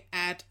playing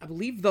at, I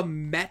believe, the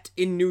Met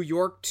in New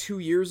York 2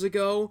 years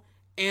ago,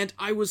 and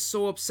I was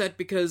so upset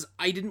because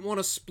I didn't want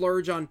to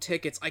splurge on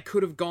tickets. I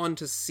could have gone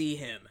to see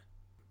him.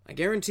 I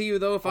guarantee you,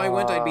 though, if I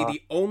went, I'd be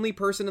the only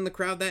person in the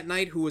crowd that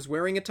night who was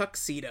wearing a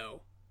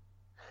tuxedo.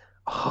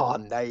 Oh,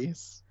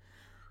 nice.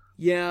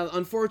 Yeah,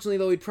 unfortunately,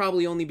 though, he'd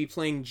probably only be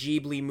playing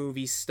Ghibli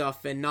movie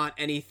stuff and not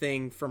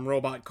anything from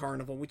Robot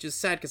Carnival, which is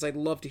sad because I'd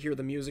love to hear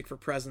the music for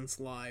Presents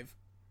live.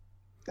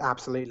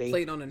 Absolutely.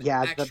 Played on an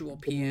actual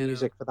piano. The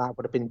music for that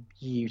would have been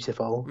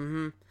beautiful.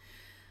 Mm-hmm.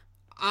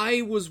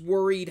 I was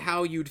worried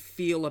how you'd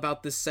feel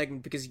about this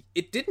segment because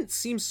it didn't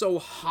seem so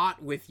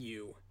hot with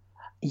you.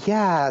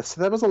 Yeah,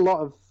 so there was a lot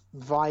of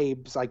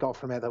vibes I got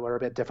from it that were a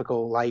bit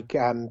difficult. Like,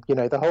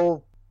 the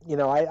whole,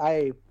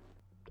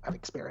 I've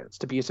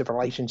experienced abusive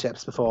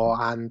relationships before,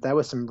 and there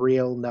were some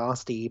real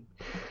nasty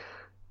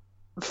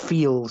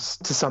feels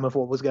to some of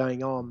what was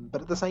going on.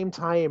 But at the same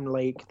time,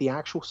 like, the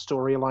actual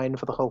storyline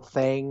for the whole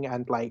thing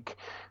and, like,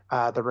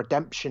 the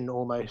redemption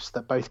almost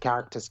that both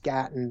characters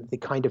get and the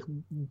kind of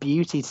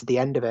beauty to the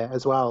end of it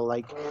as well.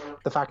 Like,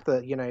 the fact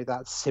that,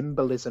 that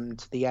symbolism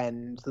to the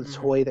end, the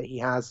toy that he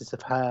has is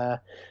of her,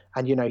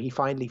 And, he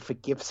finally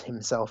forgives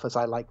himself, as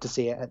I like to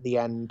see it at the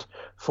end,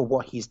 for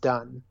what he's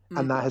done.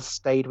 And that has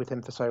stayed with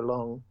him for so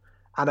long.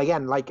 And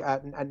again,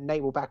 and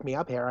Nate will back me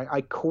up here,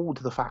 I called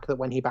the fact that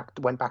when he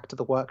went back to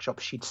the workshop,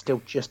 she'd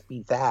still just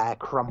be there,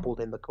 crumpled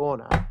in the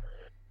corner.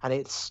 And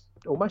it's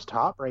almost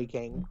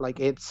heartbreaking. Like,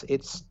 it's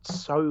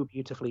so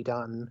beautifully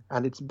done,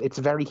 and it's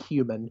very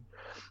human.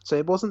 So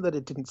it wasn't that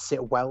it didn't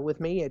sit well with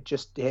me.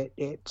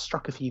 It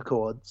struck a few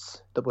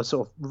chords that were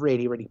sort of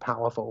really, really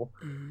powerful,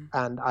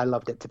 and I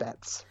loved it to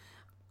bits.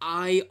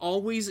 I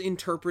always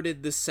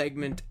interpreted this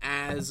segment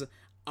as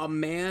a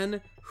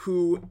man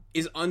who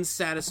is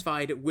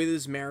unsatisfied with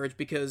his marriage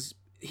because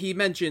he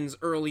mentions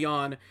early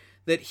on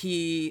that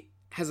he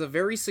has a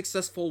very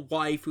successful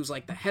wife who's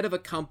like the head of a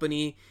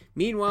company.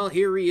 Meanwhile,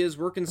 here he is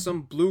working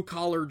some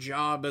blue-collar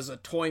job as a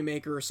toy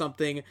maker or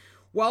something,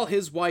 while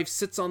his wife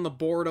sits on the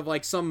board of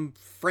like some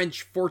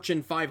French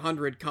Fortune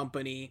 500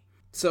 company.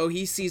 So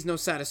he sees no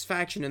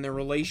satisfaction in their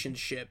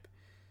relationship.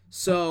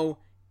 So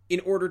in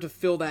order to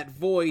fill that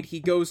void, he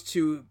goes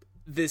to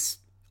this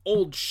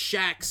old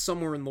shack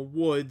somewhere in the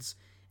woods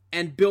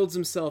and builds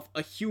himself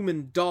a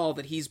human doll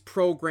that he's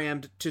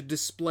programmed to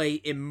display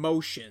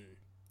emotion.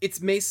 It's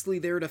basically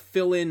there to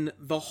fill in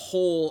the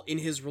hole in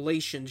his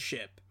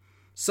relationship.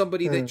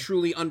 Somebody that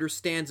truly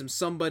understands him,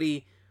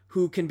 somebody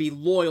who can be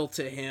loyal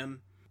to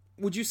him.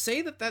 Would you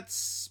say that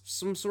that's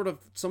some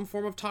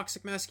form of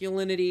toxic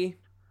masculinity?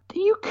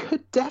 You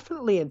could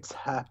definitely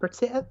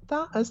interpret it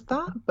as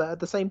that, but at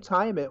the same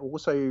time,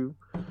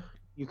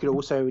 you could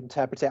also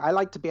interpret it. I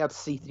like to be able to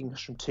see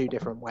things from two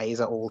different ways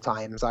at all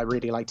times. I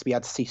really like to be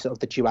able to see sort of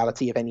the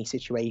duality of any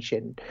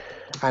situation.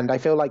 And I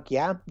feel like,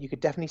 yeah, you could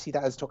definitely see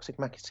that as toxic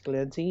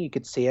masculinity. You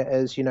could see it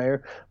as,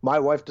 my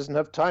wife doesn't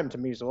have time to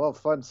me, so I'll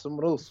find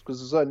someone else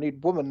because I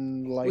need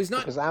woman,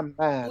 because I'm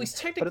man. Well, he's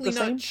technically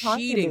not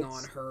cheating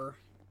on her.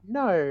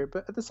 No,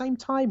 but at the same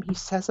time, he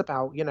says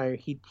about,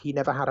 he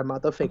never had a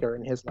mother figure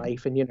in his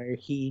life, and,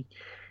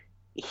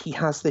 he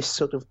has this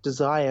sort of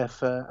desire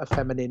for a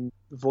feminine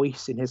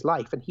voice in his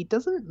life, and he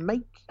doesn't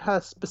make her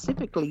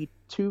specifically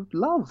to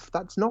love.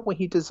 That's not what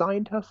he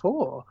designed her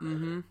for.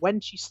 Mm-hmm.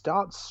 When she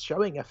starts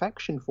showing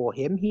affection for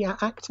him, he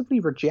actively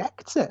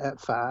rejects it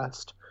at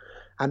first.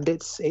 And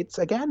it's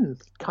again,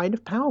 kind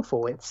of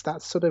powerful. It's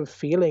that sort of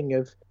feeling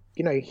of,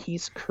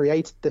 he's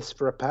created this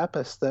for a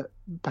purpose that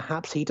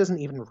perhaps he doesn't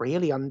even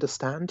really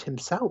understand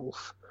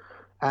himself.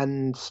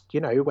 And,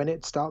 when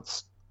it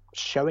starts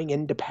showing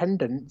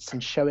independence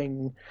and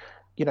showing,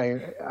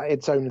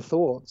 its own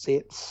thoughts,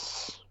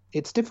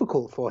 it's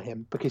difficult for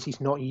him because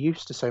he's not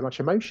used to so much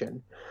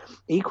emotion.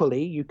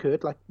 Equally, you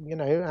could,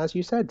 as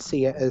you said,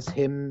 see it as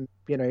him,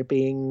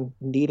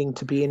 needing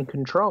to be in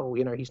control.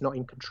 He's not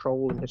in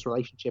control in his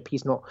relationship.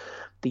 He's not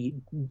the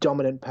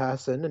dominant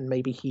person, and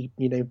maybe he,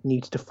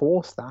 needs to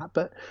force that.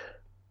 But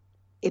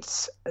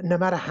it's, no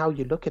matter how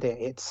you look at it,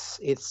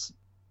 it's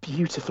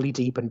beautifully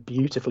deep and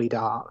beautifully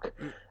dark.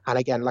 And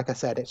again, like I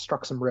said, it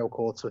struck some real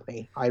chords with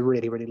me. I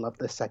really, really love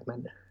this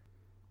segment.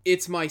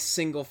 It's my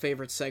single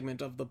favorite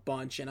segment of the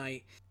bunch,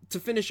 and to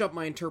finish up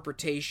my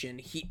interpretation,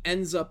 he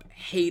ends up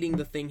hating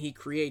the thing he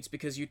creates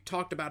because you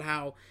talked about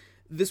how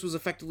this was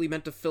effectively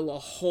meant to fill a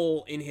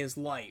hole in his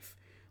life.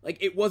 Like,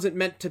 it wasn't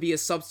meant to be a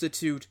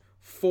substitute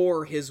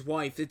for his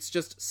wife. It's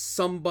just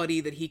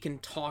somebody that he can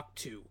talk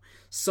to,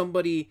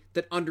 somebody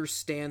that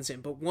understands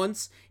him. But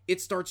once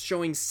it starts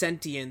showing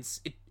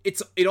sentience,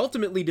 it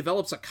ultimately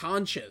develops a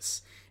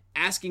conscience,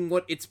 asking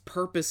what its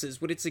purpose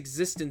is, what its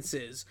existence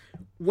is,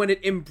 when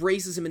it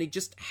embraces him, and he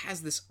just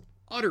has this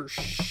utter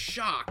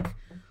shock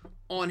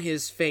on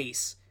his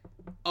face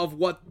of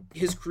what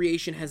his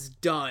creation has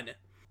done.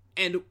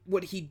 And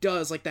what he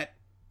does, like that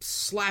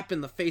slap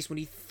in the face when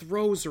he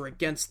throws her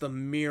against the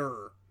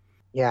mirror.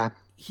 Yeah,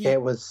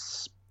 it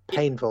was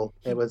painful.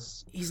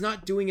 He's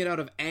not doing it out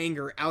of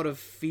anger, out of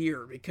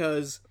fear,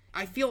 because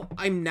I feel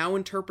I'm now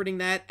interpreting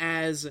that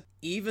as,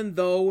 even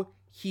though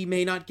he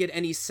may not get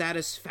any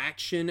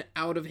satisfaction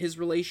out of his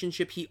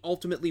relationship, he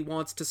ultimately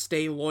wants to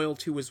stay loyal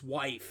to his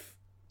wife.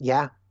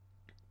 Yeah,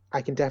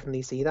 I can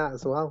definitely see that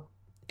as well.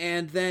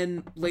 And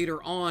then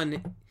later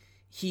on,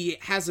 he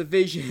has a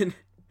vision.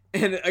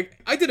 And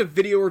I did a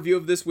video review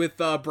of this with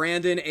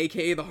Brandon,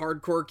 aka the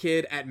Hardcore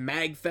Kid, at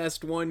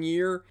MagFest one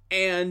year,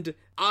 and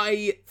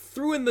I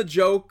threw in the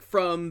joke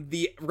from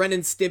the Ren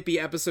and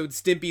Stimpy episode,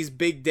 Stimpy's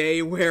Big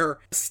Day, where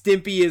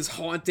Stimpy is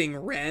haunting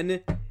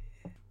Ren,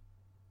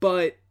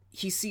 but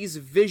he sees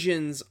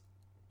visions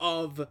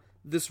of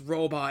this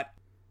robot,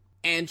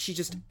 and she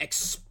just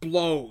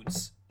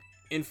explodes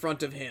in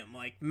front of him,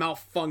 like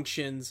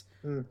malfunctions,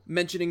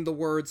 mentioning the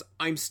words,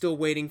 "I'm still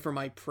waiting for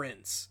my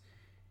prince."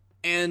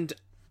 And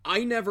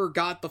I never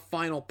got the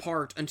final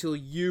part until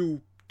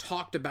you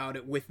talked about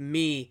it with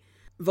me.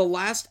 The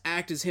last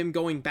act is him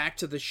going back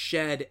to the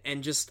shed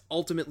and just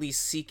ultimately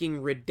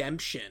seeking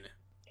redemption.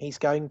 He's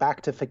going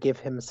back to forgive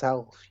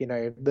himself.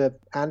 The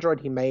android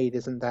he made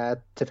isn't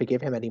there to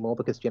forgive him anymore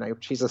because,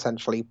 she's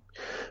essentially,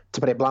 to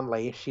put it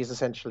bluntly, she's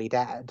essentially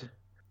dead.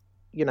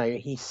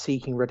 He's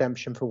seeking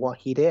redemption for what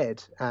he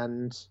did.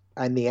 And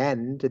in the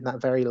end, in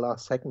that very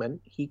last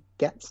segment, he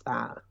gets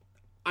that.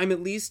 I'm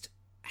at least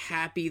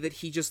happy that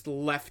he just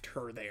left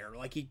her there.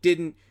 Like, he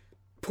didn't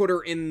put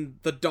her in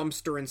the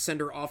dumpster and send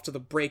her off to the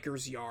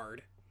breaker's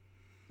yard.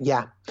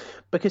 Yeah,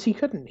 because he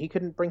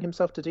couldn't bring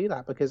himself to do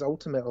that, because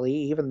ultimately,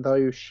 even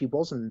though she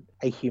wasn't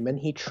a human,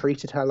 he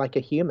treated her like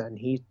a human.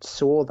 He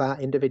saw that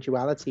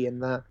individuality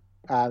and that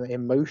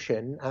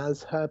emotion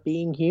as her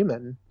being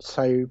human.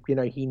 So,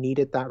 he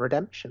needed that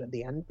redemption at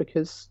the end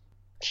because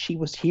she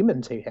was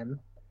human to him.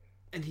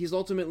 And he's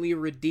ultimately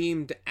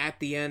redeemed at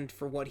the end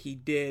for what he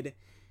did.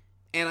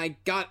 And I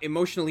got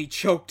emotionally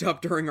choked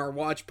up during our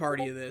watch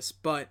party of this,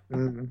 but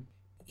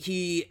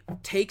he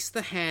takes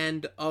the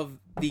hand of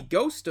the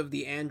ghost of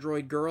the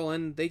android girl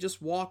and they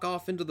just walk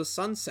off into the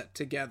sunset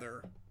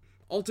together,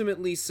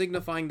 ultimately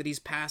signifying that he's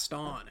passed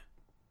on.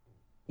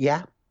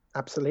 Yeah,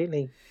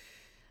 absolutely.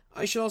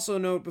 I should also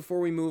note before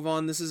we move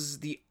on, this is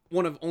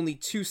one of only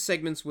 2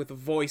 segments with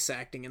voice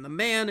acting, and the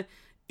man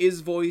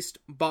is voiced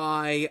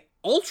by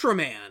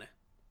Ultraman.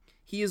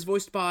 He is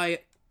voiced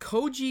by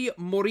Koji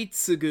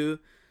Moritsugu,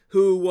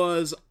 who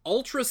was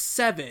Ultra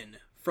 7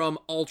 from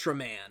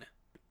Ultraman.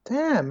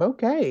 Damn,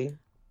 okay.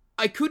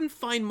 I couldn't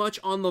find much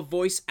on the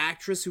voice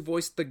actress who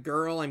voiced the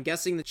girl. I'm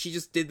guessing that she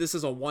just did this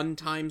as a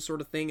one-time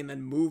sort of thing and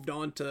then moved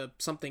on to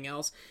something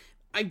else.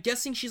 I'm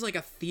guessing she's like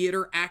a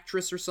theater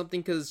actress or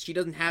something because she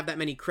doesn't have that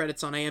many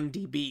credits on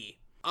IMDb.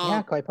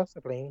 Yeah, quite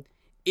possibly.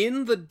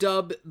 In the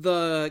dub,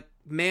 the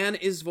man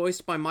is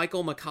voiced by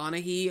Michael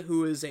McConaughey,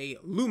 who is a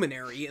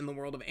luminary in the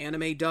world of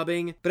anime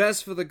dubbing. But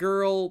as for the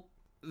girl,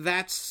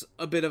 that's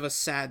a bit of a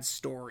sad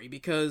story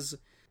because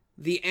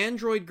the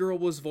android girl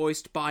was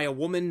voiced by a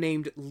woman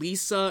named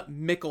Lisa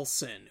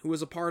Mickelson, who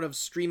was a part of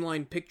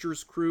Streamline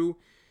Pictures crew.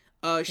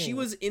 She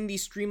was in the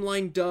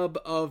streamlined dub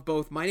of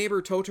both My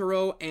Neighbor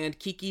Totoro and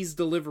Kiki's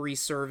Delivery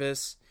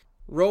Service.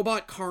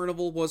 Robot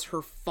Carnival was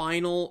her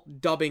final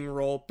dubbing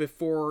role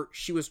before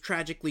she was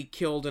tragically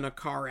killed in a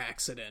car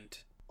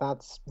accident.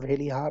 That's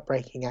really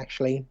heartbreaking,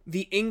 actually.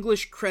 The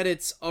English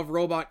credits of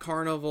Robot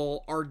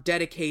Carnival are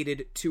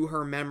dedicated to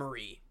her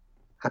memory.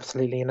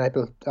 Absolutely, and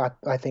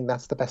I think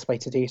that's the best way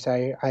to do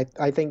so.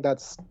 I think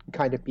that's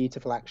kind of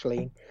beautiful,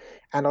 actually,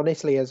 and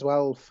honestly, as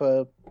well,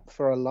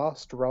 for a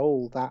last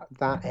role,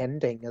 that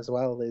ending as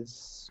well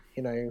is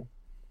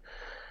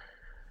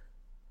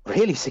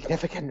really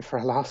significant for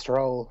a last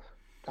role.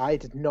 I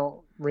did not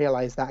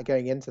realize that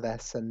going into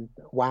this, and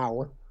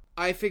wow.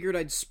 I figured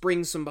I'd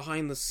spring some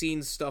behind the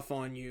scenes stuff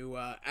on you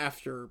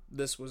after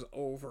this was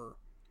over.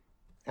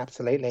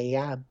 Absolutely,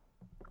 yeah.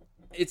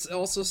 It's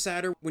also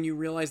sadder when you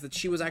realize that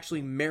she was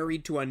actually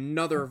married to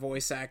another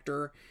voice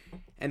actor,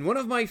 and one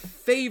of my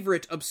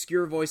favorite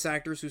obscure voice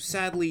actors who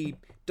sadly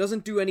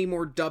doesn't do any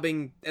more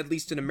dubbing, at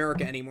least in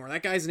America anymore.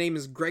 That guy's name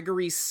is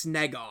Gregory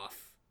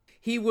Snegoff.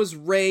 He was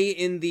Ray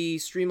in the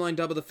streamlined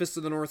dub of the Fist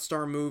of the North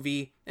Star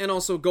movie, and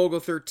also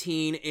Golgo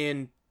 13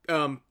 in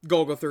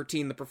Golgo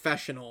 13 The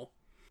Professional.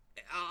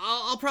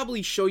 I'll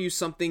probably show you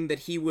something that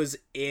he was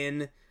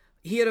in.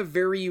 He had a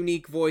very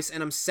unique voice,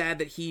 and I'm sad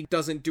that he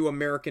doesn't do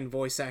American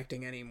voice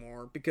acting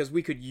anymore, because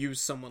we could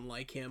use someone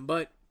like him.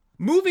 But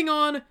moving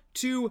on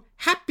to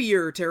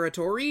happier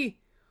territory,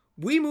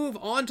 we move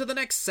on to the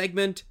next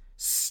segment,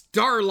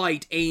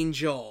 Starlight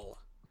Angel.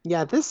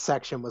 Yeah, this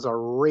section was a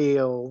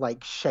real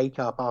shake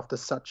up after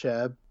such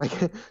a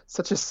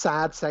such a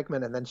sad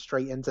segment, and then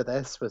straight into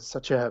this was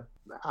such a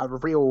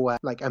real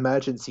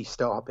emergency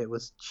stop. It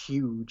was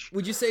huge.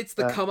 Would you say it's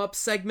the come up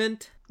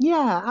segment?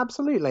 Yeah,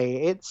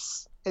 absolutely.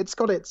 It's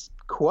got its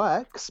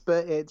quirks,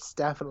 but it's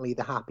definitely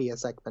the happier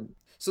segment.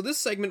 So this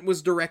segment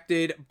was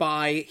directed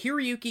by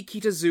Hiroyuki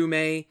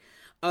Kitazume.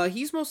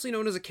 He's mostly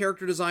known as a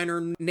character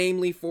designer,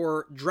 namely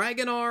for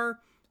Dragonar,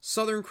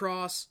 Southern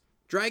Cross,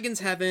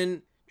 Dragon's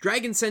Heaven,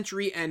 Dragon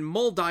Century, and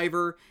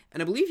Moldiver,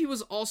 and I believe he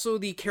was also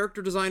the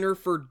character designer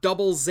for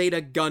Double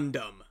Zeta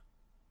Gundam.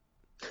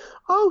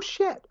 Oh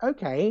shit,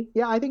 okay.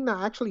 Yeah, I think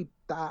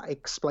that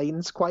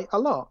explains quite a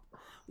lot.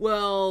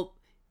 Well,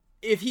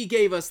 if he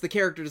gave us the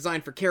character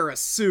design for Kara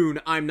Soon,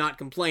 I'm not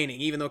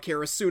complaining, even though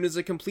Kara Soon is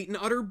a complete and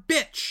utter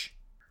bitch.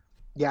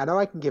 Yeah, no,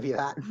 I can give you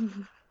that.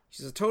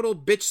 She's a total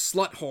bitch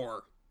slut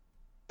whore.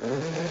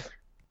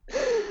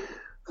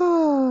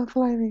 Oh,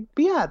 blimey.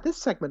 But yeah, this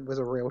segment was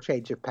a real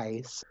change of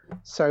pace.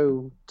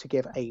 So, to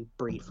give a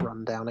brief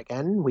rundown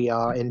again, we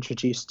are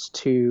introduced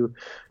to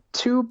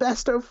two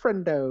besto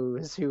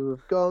friendos who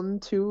have gone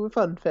to a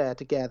fun fair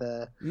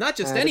together. Not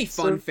just any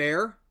fun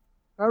fair.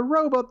 A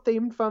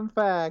robot-themed fun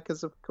fair,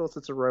 because of course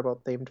it's a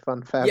robot-themed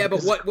fun fair. Yeah,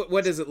 but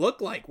what does it look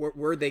like?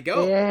 Where'd they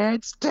go?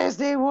 It's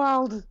Disney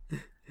World!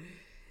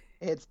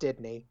 It's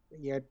Disney.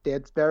 Yeah,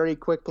 it's very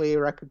quickly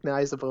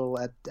recognizable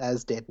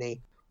as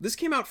Disney. This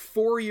came out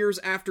 4 years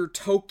after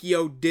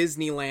Tokyo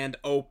Disneyland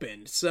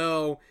opened,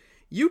 so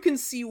you can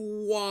see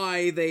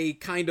why they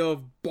kind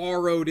of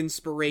borrowed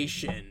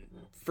inspiration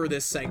for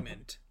this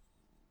segment.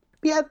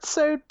 Yeah,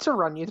 so to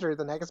run you through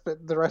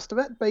the rest of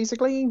it,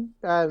 basically,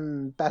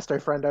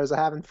 Besto Friendos are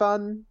having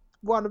fun.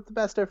 One of the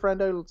Besto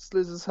Friendos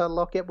loses her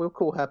locket. We'll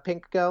call her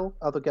Pink Girl.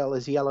 Other girl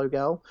is Yellow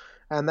Girl.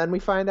 And then we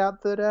find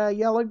out that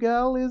Yellow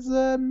Girl is,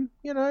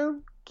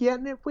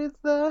 getting it with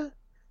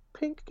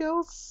Pink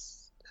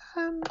Girl's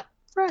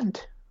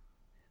friend.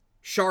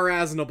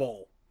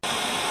 Sharaznable.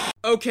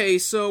 Okay,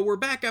 so we're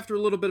back after a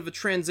little bit of a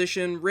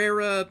transition.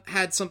 Rara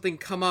had something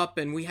come up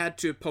and we had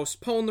to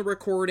postpone the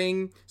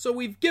recording, so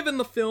we've given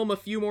the film a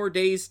few more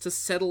days to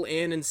settle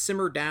in and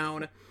simmer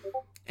down,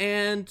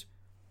 and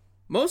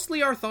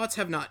mostly our thoughts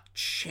have not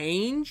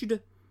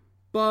changed,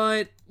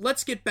 but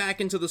let's get back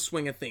into the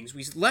swing of things.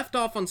 We left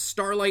off on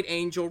Starlight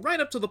Angel right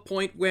up to the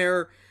point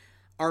where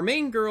our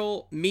main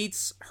girl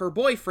meets her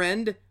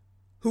boyfriend,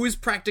 who is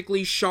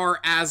practically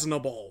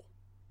Sharaznable.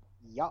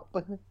 Yup.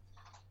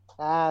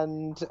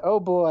 And, oh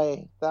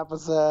boy, that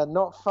was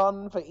not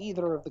fun for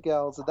either of the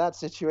girls in that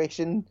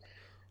situation.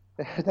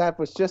 That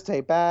was just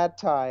a bad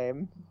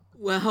time.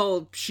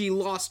 Well, she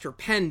lost her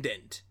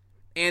pendant,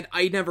 and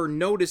I never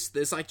noticed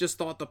this. I just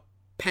thought the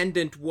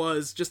pendant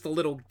was just a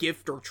little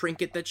gift or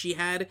trinket that she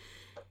had.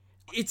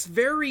 It's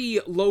very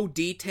low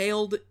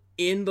detailed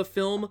in the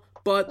film,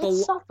 but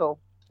it's subtle.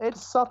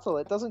 It's subtle.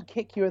 It doesn't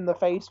kick you in the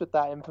face with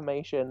that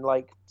information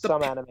like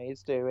some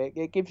animes do.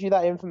 It gives you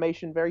that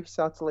information very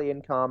subtly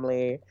and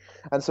calmly,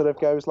 and sort of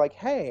goes like,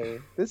 "Hey,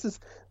 this is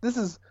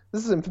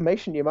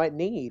information you might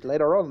need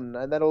later on."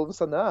 And then all of a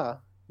sudden,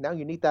 now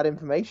you need that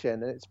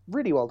information, and it's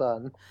really well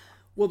done.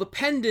 Well, the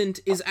pendant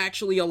is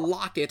actually a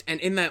locket, and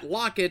in that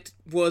locket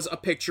was a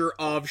picture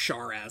of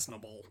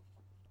Sharaznable.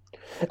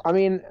 I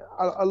mean,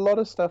 a lot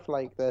of stuff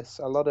like this,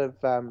 a lot of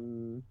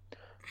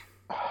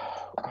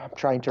I'm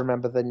trying to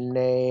remember the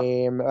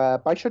name.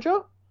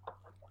 Baishoujo?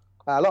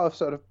 A lot of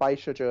sort of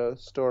Baishoujo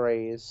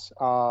stories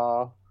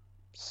are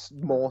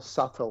more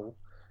subtle,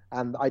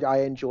 and I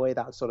enjoy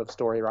that sort of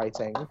story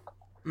writing.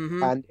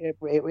 Mm-hmm. And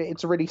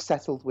it's really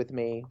settled with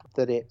me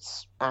that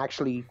it's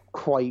actually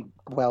quite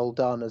well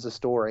done as a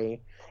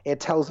story. It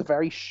tells a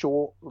very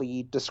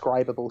shortly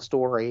describable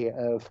story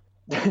of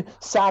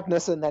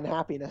sadness and then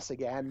happiness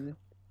again.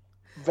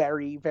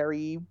 Very,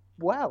 very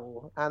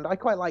well, and I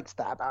quite liked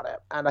that about it.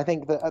 And I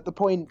think that at the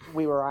point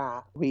we were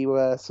at,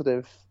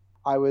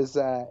 I was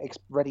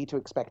ready to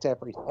expect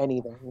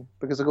anything,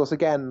 because of course,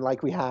 again,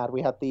 like we had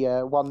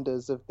the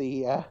wonders of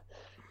the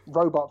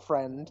robot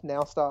friend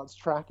now starts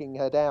tracking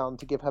her down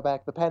to give her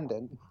back the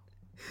pendant.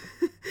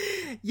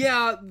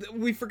 Yeah,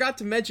 we forgot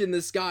to mention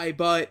this guy,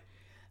 but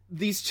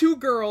these two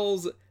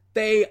girls,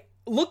 they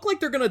look like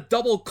they're gonna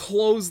double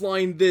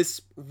clothesline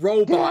this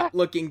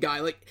robot-looking guy.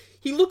 Like,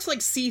 he looks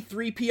like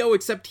C-3PO,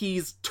 except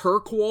he's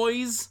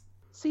turquoise.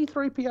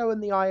 C-3PO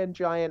and the Iron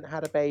Giant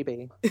had a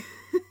baby,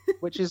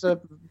 which is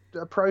a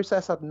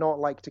process I'd not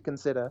like to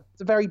consider.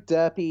 It's a very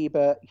derpy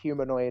but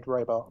humanoid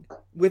robot.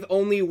 With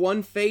only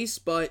one face,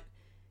 but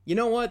you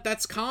know what?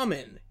 That's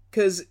common.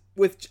 Because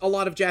with a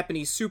lot of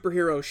Japanese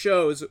superhero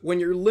shows,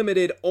 when you're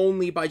limited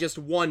only by just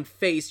one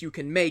face you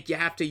can make, you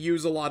have to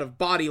use a lot of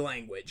body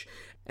language.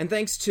 And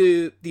thanks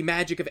to the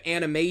magic of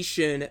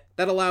animation,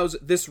 that allows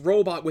this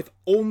robot with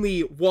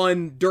only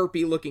one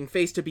derpy-looking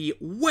face to be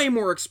way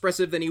more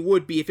expressive than he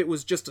would be if it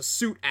was just a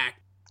suit act.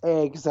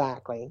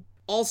 Exactly.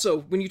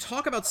 Also, when you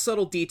talk about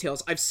subtle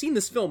details, I've seen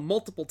this film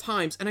multiple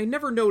times, and I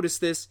never noticed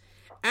this.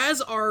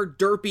 As our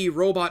derpy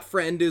robot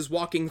friend is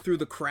walking through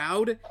the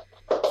crowd,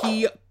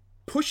 he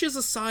pushes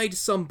aside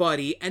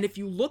somebody, and if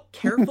you look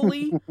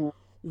carefully,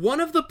 one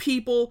of the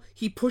people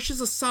he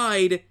pushes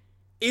aside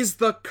is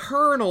the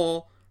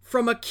Colonel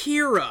from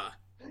Akira.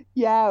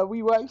 Yeah,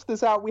 we worked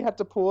this out. We had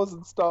to pause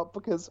and stop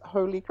because,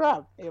 holy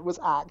crap, it was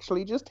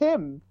actually just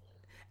him.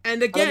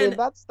 And again, I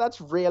mean, that's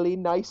really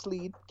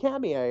nicely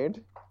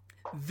cameoed.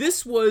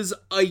 This was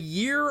a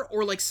year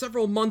or like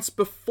several months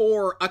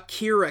before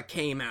Akira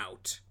came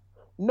out.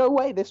 No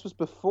way, this was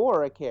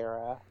before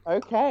Akira.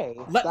 Okay.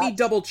 Let me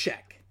double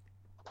check.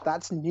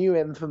 That's new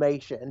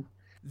information.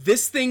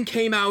 This thing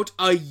came out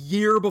a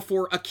year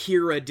before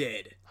Akira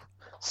did.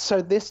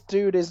 So this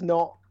dude is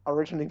not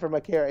originally from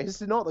Akira.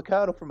 He's not the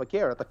Colonel from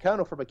Akira. The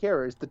Colonel from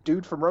Akira is the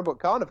dude from Robot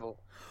Carnival.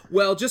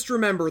 Well, just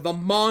remember, the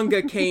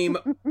manga came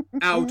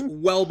out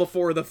well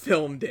before the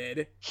film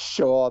did.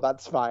 Sure,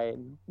 that's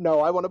fine. No,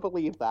 I want to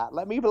believe that.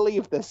 Let me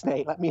believe this,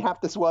 Nate. Let me have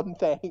this one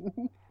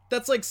thing.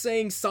 That's like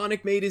saying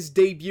Sonic made his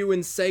debut in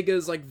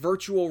Sega's, like,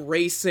 virtual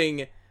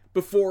racing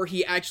before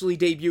he actually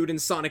debuted in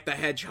Sonic the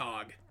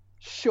Hedgehog.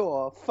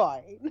 Sure,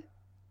 fine.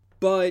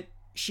 But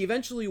she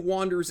eventually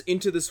wanders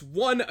into this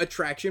one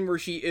attraction where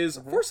she is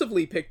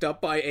forcibly picked up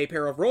by a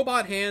pair of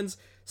robot hands,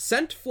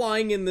 sent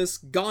flying in this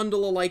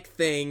gondola-like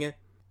thing,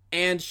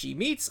 and she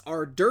meets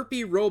our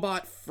derpy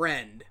robot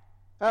friend.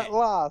 At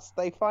last,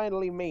 they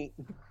finally meet.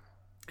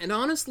 And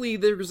honestly,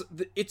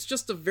 it's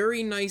just a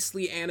very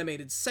nicely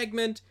animated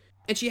segment,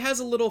 and she has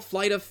a little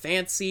flight of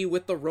fancy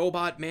with the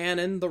robot man,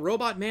 and the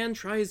robot man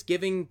tries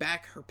giving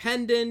back her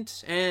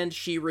pendant, and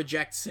she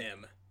rejects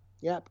him.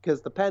 Yeah,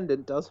 because the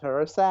pendant does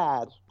her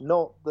sad.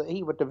 Not that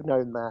he would have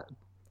known that.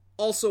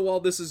 Also, while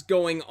this is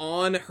going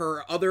on,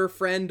 her other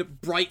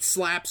friend bright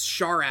slaps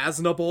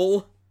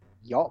Sharaznable.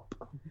 Yup.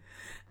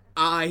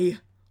 I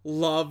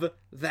love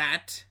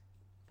that.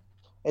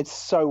 It's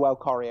so well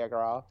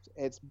choreographed.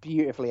 It's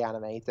beautifully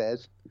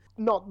animated.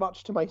 Not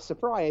much to my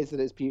surprise that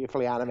it's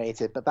beautifully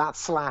animated, but that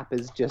slap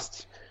is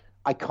just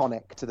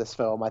iconic to this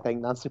film. I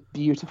think that's a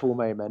beautiful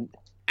moment.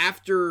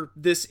 After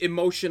this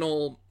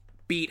emotional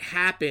beat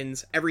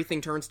happens,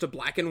 everything turns to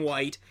black and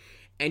white,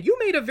 and you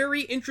made a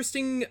very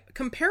interesting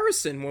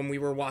comparison when we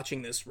were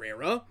watching this,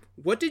 Rara.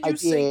 What did you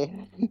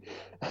say?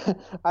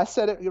 I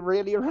said it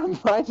really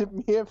reminded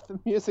me of the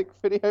music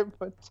video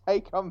for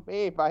Take On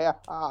Me by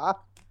a-ha.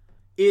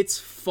 It's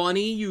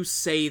funny you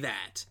say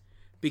that,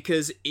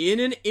 because in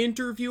an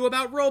interview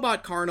about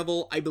Robot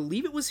Carnival, I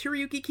believe it was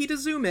Hiroyuki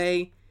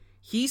Kitazume,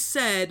 he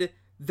said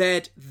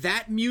that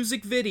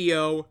music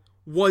video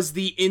was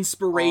the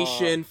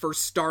inspiration for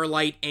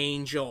Starlight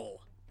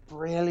Angel.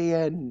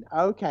 Brilliant.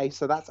 Okay,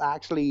 so that's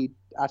actually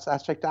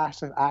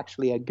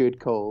a good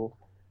call.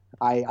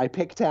 I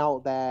picked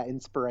out their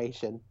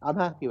inspiration. I'm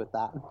happy with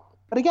that.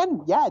 But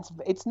again, yeah,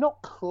 it's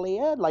not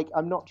clear. Like,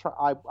 I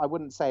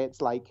wouldn't say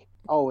it's like,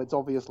 oh, it's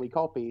obviously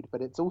copied,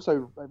 but it's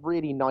also a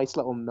really nice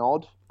little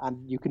nod,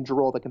 and you can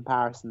draw the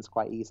comparisons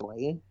quite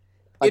easily.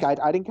 Like,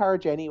 I'd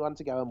encourage anyone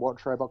to go and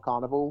watch Robot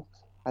Carnival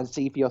and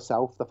see for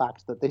yourself the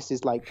fact that this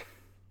is like,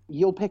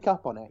 you'll pick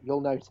up on it.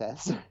 You'll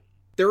notice.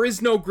 There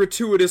is no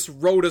gratuitous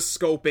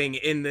rotoscoping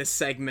in this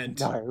segment.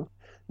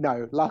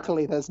 No.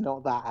 Luckily, there's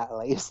not that, at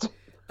least.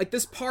 Like,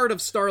 this part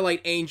of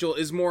Starlight Angel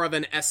is more of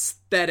an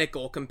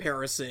aesthetical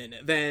comparison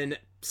than,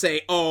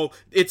 say, oh,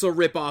 it's a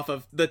ripoff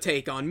of the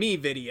Take On Me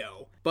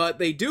video. But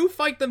they do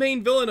fight the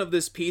main villain of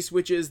this piece,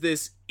 which is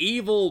this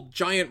evil,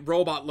 giant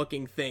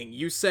robot-looking thing.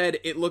 You said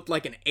it looked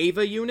like an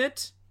Ava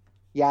unit?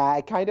 Yeah,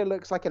 it kind of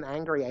looks like an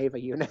angry Ava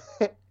unit.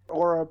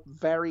 Or a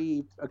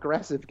very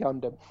aggressive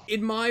Gundam.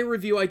 In my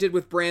review I did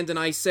with Brandon,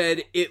 I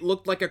said it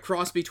looked like a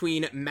cross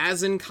between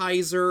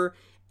Mazinkaiser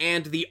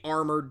and the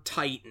Armored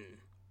Titan.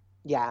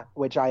 Yeah,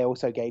 which I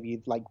also gave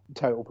you, like,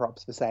 total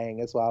props for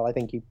saying as well. I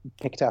think you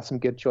picked out some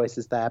good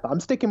choices there, but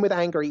I'm sticking with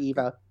Angry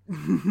Eva.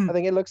 I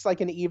think it looks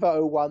like an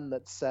Eva 01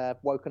 that's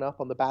woken up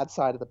on the bad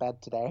side of the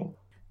bed today.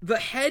 The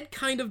head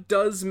kind of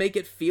does make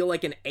it feel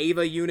like an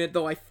Ava unit,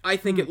 though I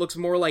think it looks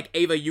more like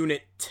Ava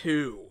Unit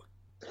 2.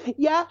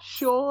 Yeah,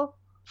 sure,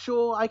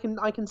 I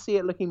can see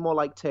it looking more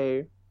like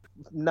 2.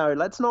 No,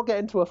 let's not get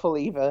into a full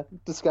Eva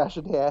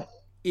discussion here.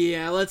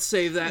 Yeah, let's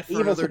save that for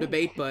another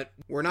debate, but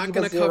we're not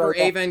going to cover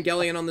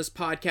Evangelion on this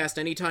podcast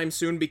anytime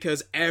soon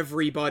because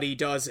everybody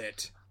does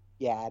it.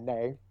 Yeah,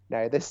 no,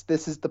 this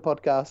is the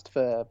podcast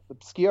for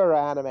obscure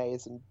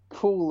animes and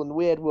cool and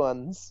weird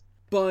ones.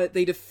 But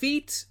they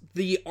defeat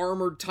the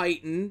Armored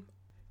Titan.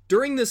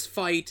 During this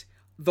fight,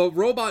 the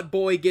robot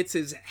boy gets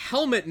his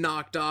helmet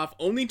knocked off,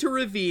 only to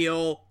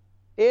reveal...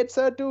 it's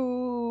a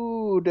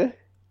dude!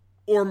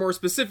 Or more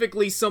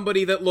specifically,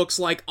 somebody that looks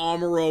like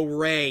Amuro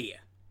Ray.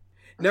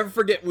 Never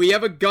forget, we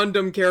have a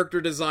Gundam character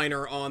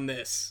designer on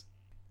this.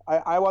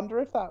 I wonder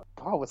if that...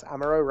 oh, was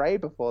Amuro Ray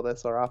before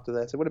this or after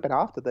this? It would have been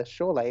after this,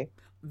 surely.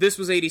 This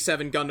was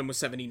 87, Gundam was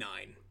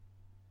 79.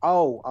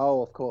 Oh,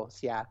 of course,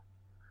 yeah.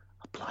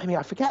 Blimey,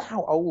 I forget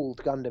how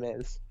old Gundam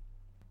is.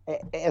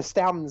 It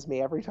astounds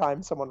me every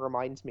time someone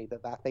reminds me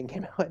that thing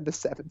came out in the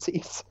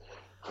 70s.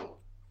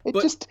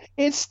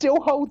 It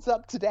still holds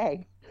up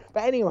today.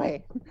 But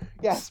anyway,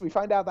 yes, we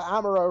find out that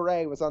Amuro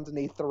Ray was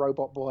underneath the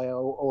robot boy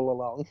all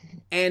along.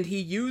 And he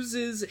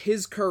uses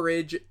his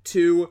courage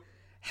to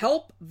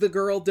help the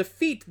girl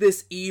defeat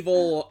this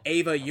evil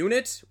Ava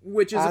unit,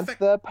 which is...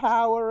 the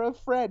power of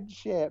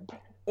friendship.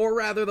 Or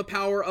rather, the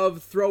power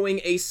of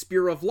throwing a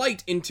spear of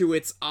light into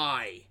its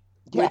eye.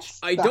 Yes,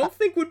 which I don't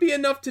think would be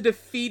enough to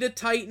defeat a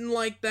Titan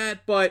like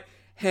that, but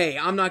hey,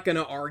 I'm not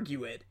gonna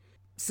argue it.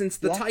 Since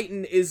the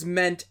Titan is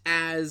meant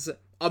as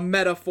a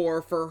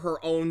metaphor for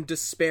her own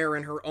despair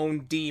and her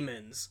own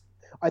demons.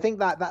 I think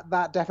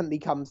that definitely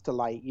comes to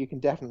light. You can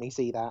definitely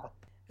see that.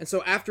 And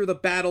so after the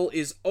battle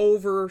is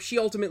over, she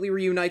ultimately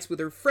reunites with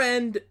her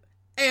friend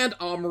and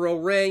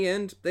Amuro Ray,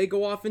 and they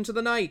go off into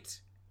the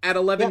night at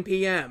 11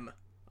 p.m.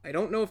 I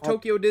don't know if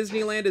Tokyo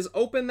Disneyland is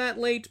open that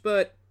late,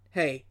 but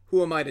hey,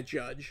 who am I to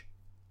judge?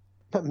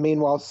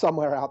 Meanwhile,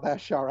 somewhere out there,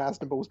 Shah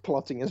Aznavour's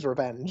plotting his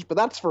revenge, but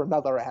that's for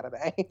another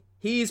anime.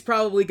 He's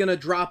probably gonna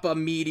drop a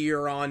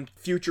meteor on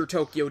future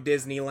Tokyo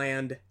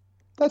Disneyland.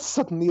 That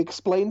suddenly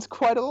explains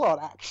quite a lot,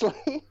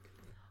 actually.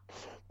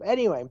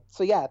 Anyway,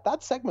 so yeah,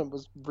 that segment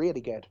was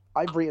really good.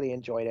 I really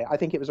enjoyed it. I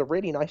think it was a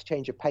really nice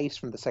change of pace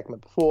from the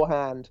segment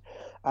beforehand.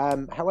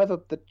 However,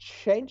 the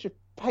change of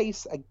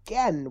pace,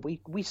 again,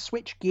 we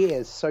switch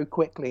gears so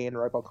quickly in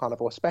Robot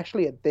Carnival,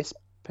 especially at this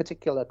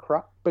particular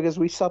crux, because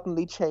we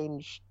suddenly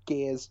change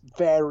gears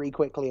very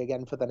quickly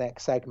again for the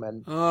next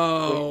segment.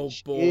 Oh,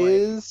 which boy.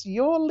 Is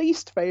your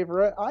least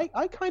favorite.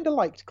 I kind of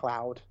liked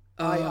Cloud.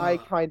 I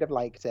kind of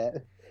liked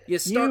it.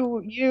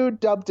 You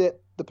dubbed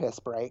it the piss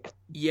break.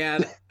 Yeah.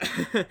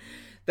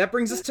 That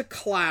brings us to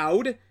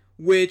Cloud,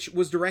 which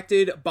was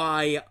directed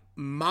by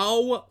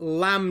Mao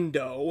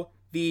Lamdo,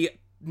 the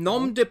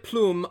nom de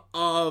plume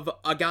of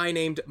a guy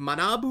named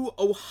Manabu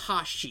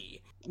Ohashi.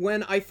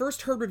 When I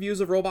first heard reviews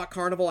of Robot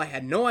Carnival, I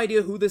had no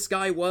idea who this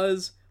guy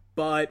was,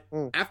 but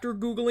after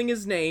Googling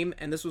his name,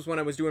 and this was when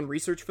I was doing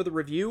research for the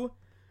review,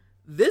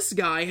 this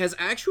guy has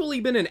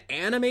actually been an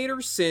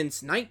animator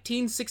since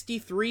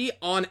 1963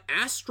 on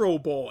Astro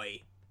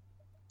Boy.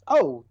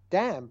 Oh,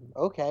 damn.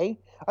 Okay.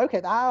 Okay,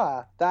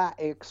 that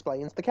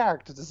explains the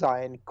character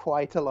design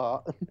quite a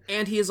lot.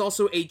 And he is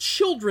also a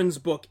children's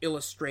book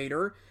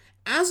illustrator.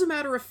 As a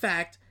matter of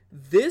fact,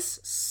 this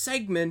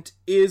segment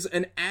is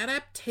an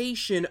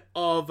adaptation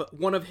of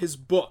one of his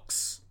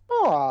books.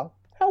 Oh,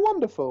 how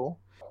wonderful.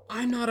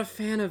 I'm not a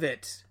fan of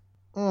it.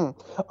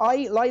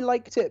 I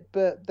liked it,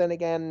 but then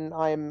again,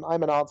 I'm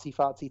an artsy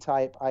fartsy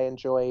type. I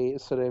enjoy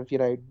sort of,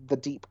 the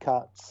deep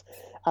cuts.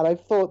 And I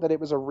thought that it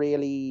was a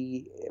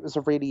really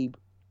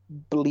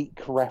bleak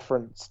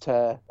reference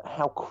to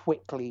how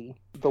quickly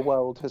the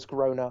world has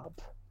grown up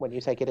when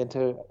you take it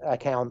into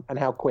account and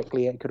how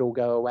quickly it could all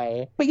go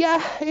away. But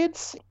yeah,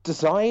 its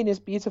design is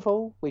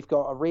beautiful. We've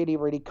got a really,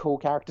 really cool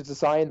character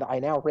design that I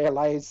now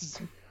realize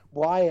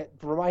why it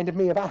reminded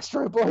me of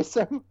Astro Boy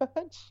so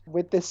much.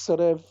 With this sort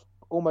of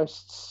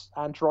almost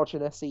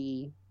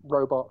androgynous-y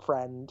robot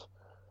friend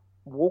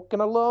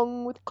walking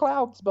along with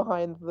clouds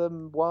behind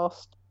them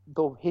whilst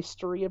the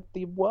history of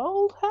the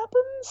world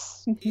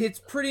happens. It's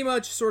pretty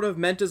much sort of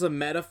meant as a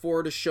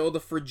metaphor to show the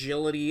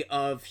fragility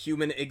of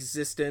human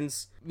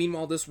existence.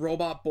 Meanwhile, this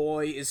robot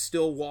boy is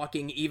still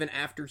walking even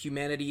after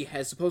humanity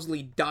has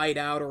supposedly died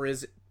out or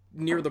is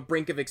near the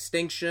brink of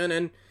extinction,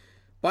 and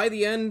by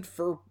the end,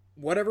 for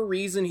whatever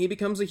reason, he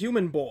becomes a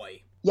human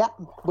boy. Yeah,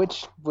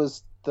 which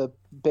was the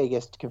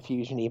biggest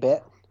confusion-y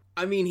bit.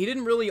 I mean, he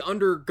didn't really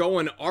undergo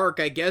an arc.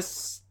 I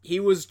guess he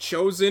was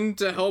chosen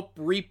to help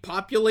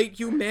repopulate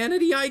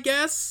humanity, I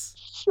guess?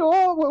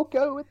 Sure, we'll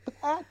go with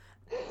that.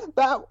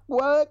 That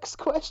works,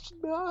 question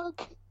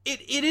mark.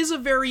 It is a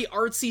very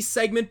artsy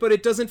segment, but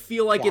it doesn't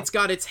feel like it's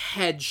got its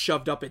head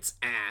shoved up its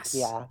ass.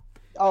 Yeah.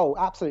 Oh,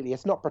 absolutely.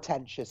 It's not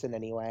pretentious in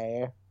any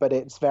way, but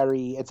it's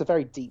a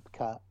very deep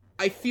cut.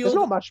 There's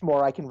not much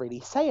more I can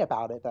really say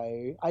about it,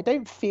 though. I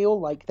don't feel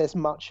like I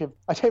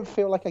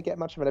get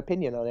much of an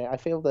opinion on it. I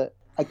feel that,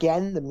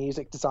 again, the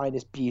music design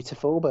is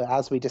beautiful, but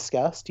as we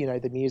discussed,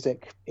 the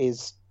music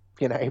is,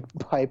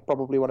 by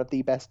probably one of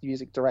the best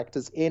music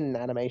directors in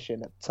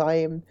animation at the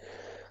time.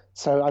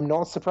 So I'm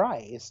not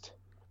surprised.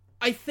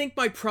 I think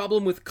my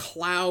problem with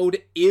Cloud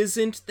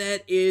isn't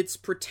that it's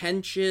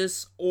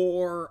pretentious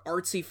or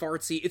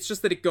artsy-fartsy, it's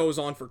just that it goes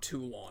on for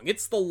too long.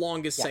 It's the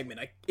longest segment.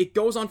 It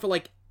goes on for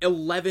like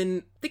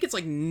 11, I think it's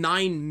like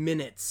 9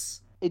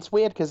 minutes. It's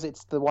weird because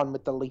it's the one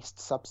with the least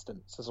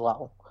substance as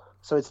well.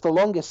 So it's the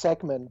longest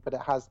segment, but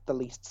it has the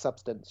least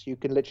substance. You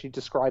can literally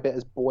describe it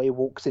as boy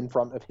walks in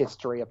front of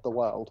history of the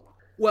world.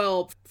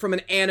 Well, from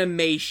an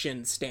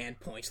animation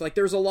standpoint, like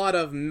there's a lot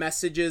of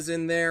messages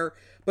in there,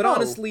 but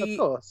honestly, of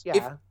course,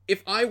 yeah.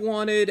 if I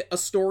wanted a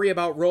story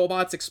about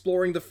robots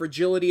exploring the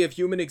fragility of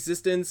human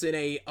existence in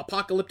a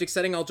apocalyptic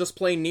setting, I'll just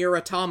play Nier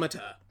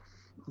Automata.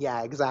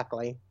 Yeah,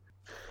 exactly.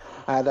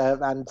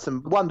 And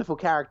some wonderful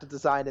character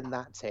design in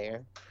that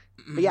too.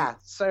 But yeah,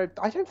 so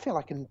I don't feel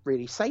I can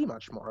really say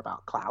much more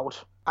about Cloud.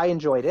 I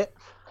enjoyed it.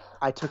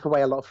 I took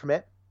away a lot from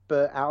it,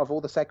 but out of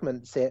all the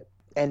segments, it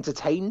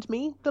entertained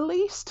me the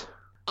least.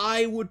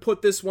 I would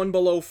put this one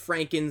below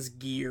Franken's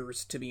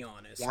Gears, to be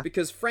honest. Yeah.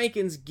 Because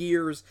Franken's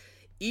Gears,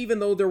 even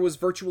though there was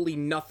virtually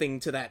nothing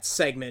to that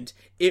segment,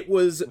 it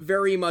was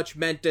very much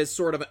meant as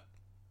sort of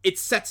it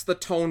sets the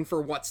tone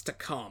for what's to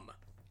come,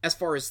 as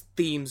far as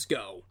themes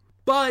go.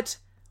 But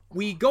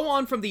we go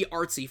on from the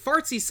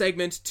artsy-fartsy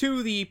segment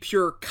to the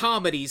pure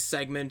comedies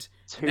segment.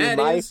 To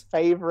my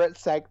favorite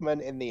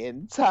segment in the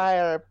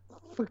entire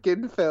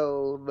fucking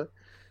film.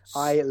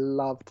 I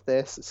loved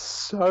this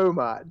so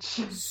much.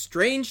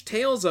 Strange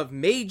Tales of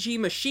Meiji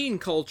Machine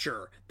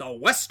Culture, The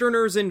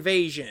Westerners'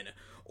 Invasion,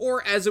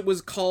 or as it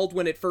was called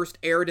when it first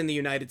aired in the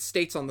United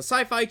States on the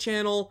Sci-Fi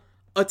Channel,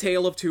 A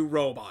Tale of Two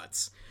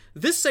Robots.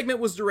 This segment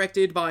was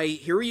directed by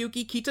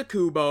Hiroyuki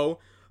Kitakubo,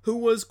 who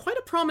was quite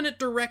a prominent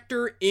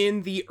director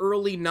in the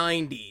early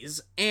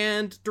 90s,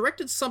 and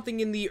directed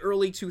something in the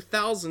early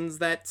 2000s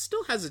that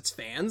still has its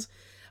fans.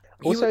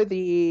 Also,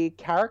 the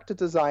character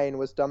design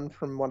was done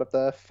from one of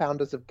the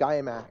founders of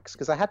Gainax,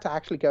 because I had to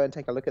actually go and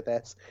take a look at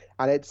this,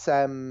 and it's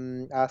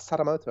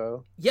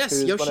Sadamoto.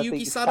 Yes,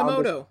 Yoshiyuki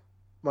Sadamoto.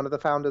 One of the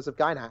founders of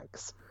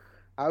Gainax.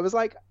 I was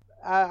like,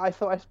 I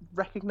thought I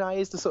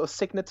recognized a sort of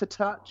signature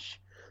touch,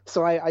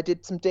 so I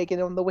did some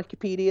digging on the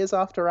Wikipedias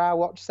after our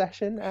watch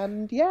session,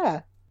 and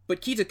yeah.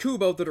 But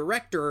Kitakubo, the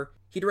director,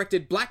 he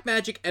directed Black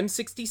Magic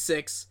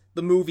M66,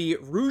 the movie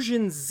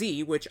Rujin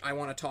Z, which I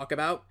want to talk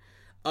about,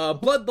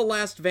 Blood the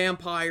Last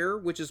Vampire,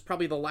 which is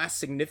probably the last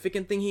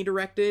significant thing he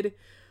directed,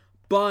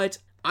 but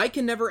I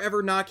can never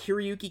ever knock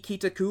Hiroyuki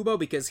Kitakubo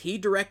because he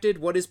directed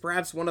what is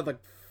perhaps one of the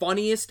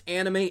funniest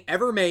anime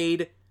ever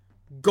made,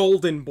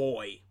 Golden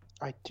Boy.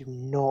 I do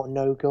not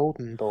know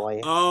Golden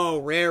Boy. Oh,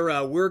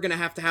 Rara, we're gonna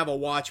have to have a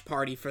watch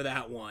party for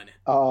that one.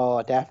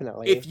 Oh,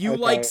 definitely. If you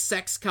like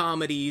sex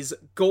comedies,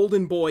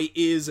 Golden Boy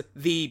is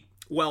the,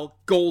 well,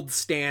 gold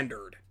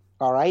standard.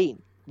 All right.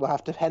 We'll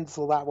have to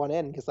pencil that one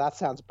in, because that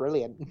sounds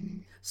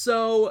brilliant.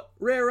 So,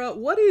 Rara,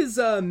 what is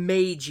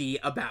Meiji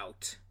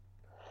about?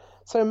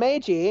 So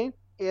Meiji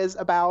is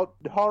about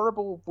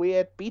horrible,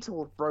 weird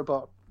beetle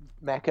robot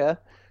mecha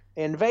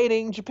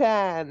invading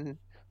Japan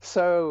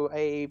So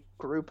a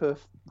group of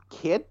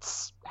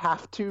kids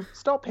have to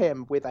stop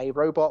him with a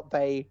robot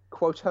they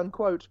quote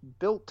unquote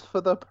built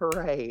for the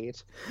parade.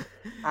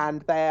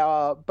 And they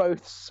are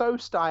both so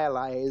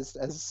stylized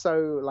as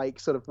so like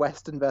sort of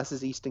Western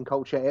versus Eastern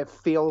culture. It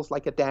feels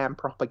like a damn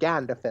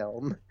propaganda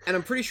film. And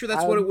I'm pretty sure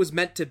that's what it was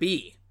meant to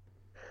be.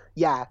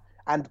 Yeah,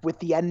 and with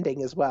the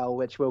ending as well,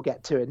 which we'll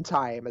get to in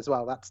time as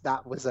well.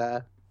 That was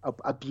a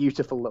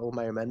beautiful little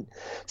moment.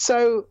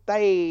 So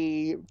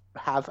they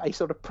have a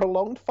sort of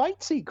prolonged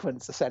fight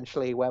sequence,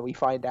 essentially, where we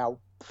find out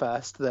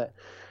first that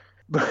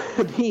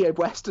the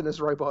Westerner's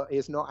robot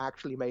is not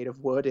actually made of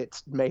wood,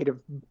 it's made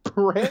of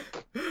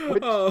brick,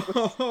 which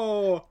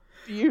was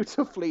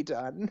beautifully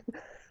done.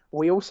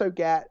 We also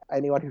get,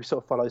 anyone who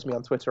sort of follows me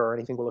on Twitter or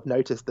anything will have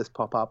noticed this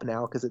pop up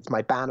now because it's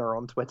my banner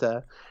on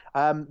Twitter.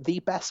 The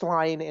best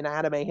line in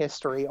anime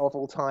history of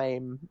all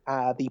time,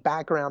 the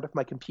background of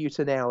my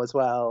computer now as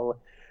well.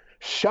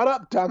 Shut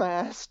up,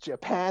 dumbass.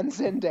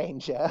 Japan's in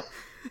danger.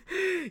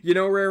 You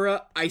know,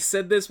 Rara, I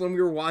said this when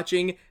we were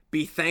watching.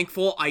 Be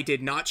thankful I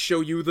did not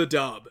show you the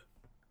dub.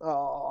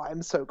 Oh,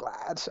 I'm so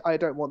glad. I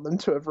don't want them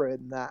to have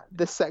ruined that.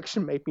 This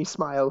section made me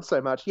smile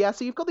so much. Yeah,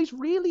 so you've got these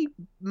really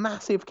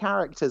massive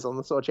characters on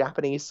the sort of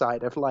Japanese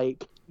side of,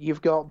 like,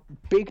 you've got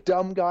big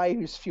dumb guy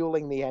who's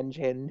fueling the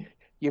engine.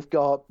 You've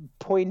got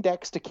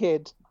Poindexter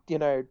kid, you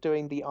know,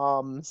 doing the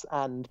arms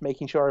and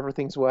making sure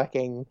everything's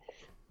working.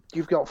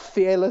 You've got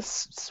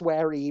fearless,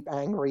 sweary,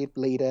 angry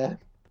leader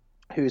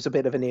who's a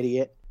bit of an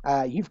idiot.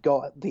 You've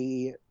got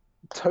the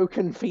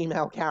token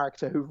female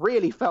character who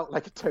really felt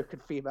like a token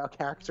female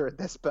character in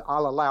this, but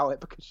I'll allow it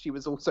because she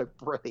was also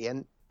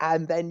brilliant.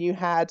 And then you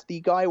had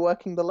the guy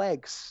working the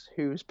legs,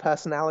 whose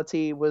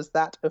personality was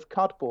that of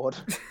cardboard.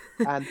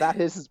 And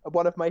that is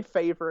one of my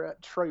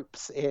favorite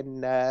tropes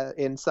in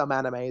some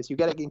animes. You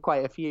get it in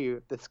quite a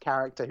few, this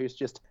character who's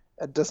just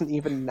doesn't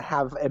even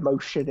have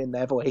emotion in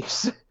their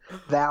voice.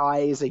 Their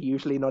eyes are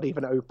usually not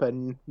even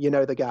open. You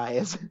know the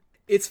guys.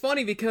 It's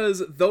funny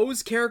because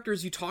those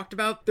characters you talked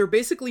about, they're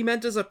basically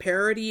meant as a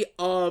parody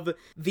of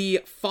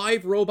the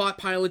 5 robot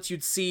pilots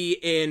you'd see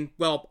in,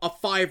 well, a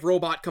 5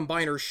 robot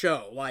combiner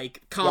show,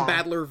 like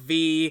Combattler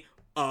V,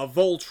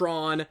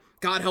 Voltron,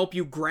 God help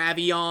you,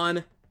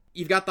 Gravion.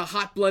 You've got the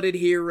hot-blooded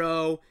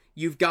hero,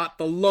 you've got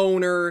the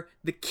loner,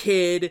 the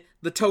kid,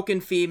 the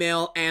token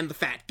female, and the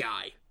fat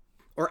guy.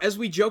 Or as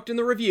we joked in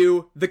the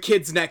review, the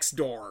kids next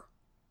door.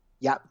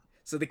 Yep.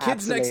 So the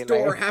kids next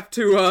door have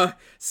to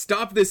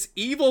stop this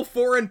evil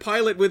foreign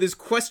pilot with his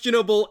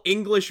questionable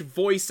English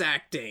voice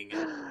acting.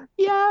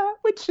 Yeah,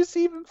 which is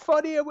even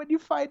funnier when you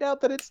find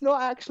out that it's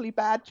not actually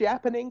bad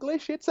Japan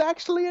English, it's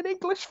actually an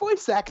English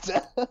voice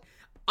actor.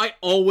 I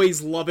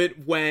always love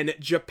it when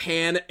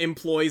Japan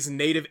employs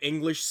native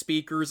English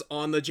speakers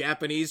on the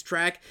Japanese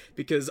track,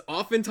 because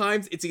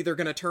oftentimes it's either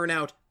going to turn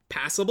out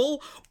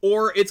passable,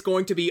 or it's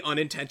going to be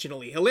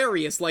unintentionally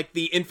hilarious, like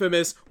the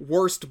infamous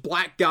worst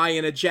black guy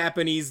in a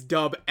Japanese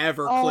dub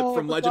ever clip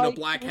from Legend of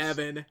Black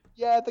Heaven.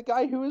 Yeah, the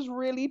guy who was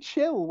really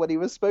chill when he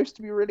was supposed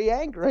to be really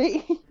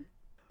angry.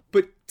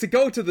 But to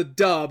go to the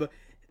dub,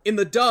 in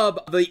the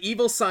dub, the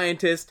evil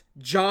scientist,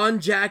 John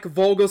Jack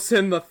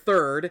Vogelson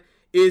III,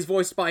 is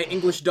voiced by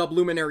English dub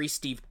luminary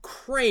Steve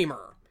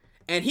Kramer.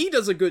 And he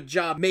does a good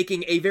job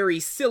making a very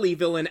silly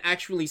villain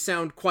actually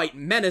sound quite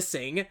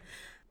menacing.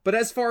 But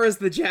as far as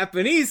the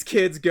Japanese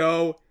kids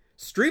go,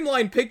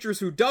 Streamline Pictures,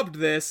 who dubbed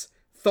this,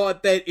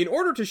 thought that in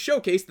order to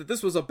showcase that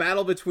this was a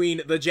battle between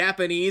the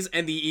Japanese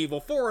and the evil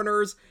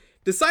foreigners,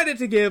 decided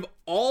to give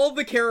all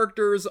the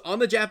characters on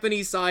the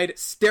Japanese side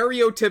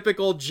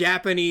stereotypical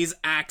Japanese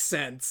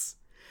accents.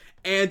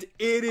 And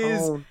it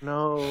is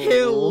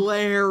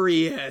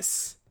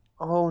hilarious.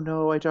 Oh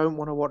no, I don't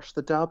want to watch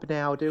the dub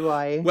now, do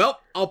I? Well,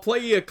 I'll play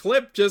you a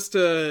clip just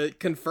to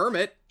confirm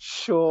it.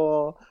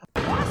 Sure.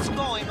 What's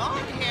going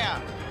on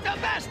here? The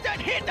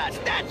bastard hit us,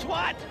 that's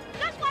what!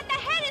 Just what the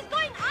hell is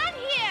going on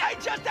here? I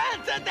just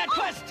answered that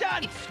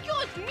question!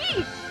 Excuse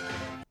me!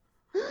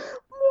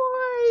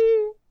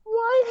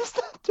 Why is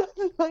that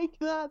done like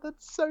that?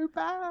 That's so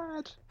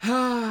bad.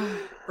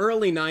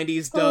 Early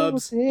 90s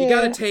dubs. You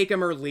gotta take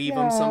them or leave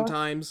them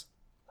sometimes.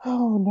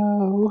 Oh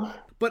no.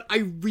 But I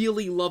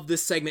really love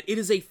this segment. It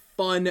is a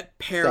fun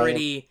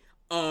parody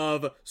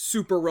of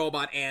Super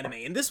Robot anime.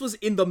 And this was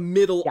in the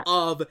middle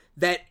of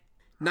that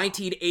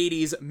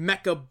 1980s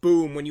mecha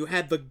boom when you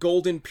had the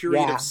golden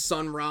period of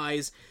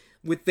Sunrise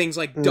with things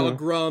like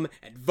Dougram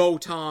and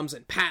Votoms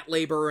and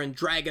Patlabor and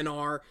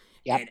Dragonar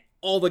and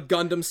all the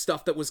Gundam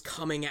stuff that was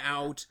coming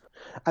out.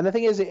 And the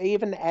thing is, it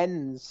even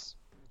ends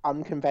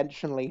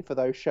unconventionally for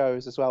those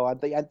shows as well. And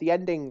the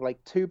ending,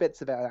 like, 2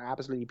 bits of it are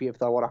absolutely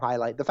beautiful. I want to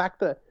highlight the fact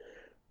that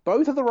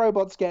both of the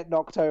robots get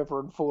knocked over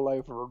and fall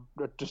over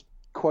and just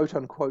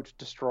quote-unquote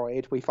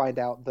destroyed. We find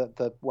out that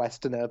the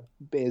Westerner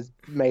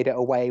made it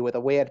away with a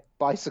weird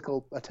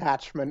bicycle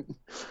attachment.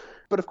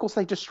 But of course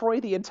they destroy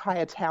the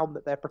entire town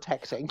that they're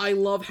protecting. I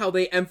love how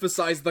they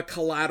emphasize the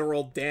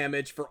collateral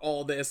damage for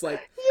all this.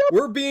 Like,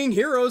 we're being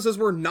heroes as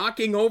we're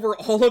knocking over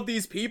all of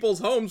these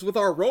people's homes with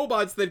our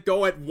robots that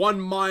go at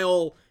 1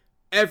 mile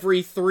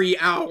every 3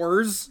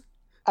 hours.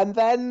 And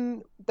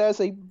then there's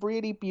a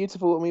really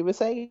beautiful, and we were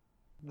saying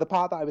the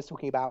part that I was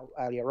talking about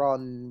earlier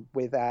on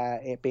with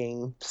it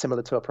being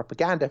similar to a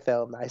propaganda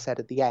film that I said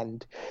at the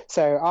end.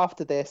 So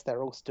after this,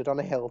 they're all stood on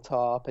a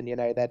hilltop and,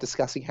 they're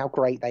discussing how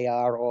great they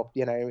are, or,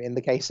 in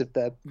the case of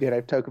the,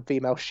 token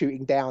female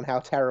shooting down, how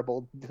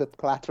terrible the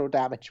collateral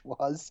damage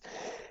was.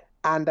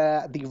 And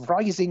the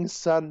rising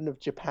sun of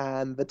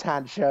Japan, the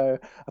Tancho,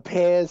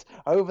 appears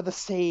over the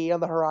sea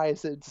on the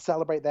horizon to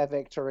celebrate their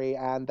victory.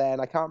 And then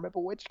I can't remember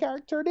which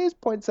character it is,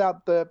 points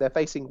out they're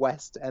facing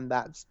west, and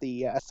that's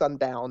the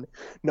sundown,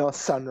 not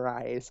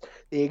sunrise.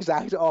 The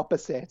exact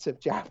opposite of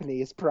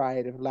Japanese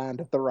pride of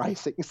land of the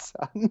rising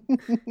sun.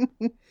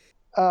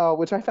 Oh,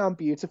 which I found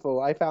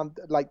beautiful. I found,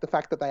 the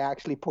fact that they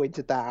actually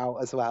pointed that out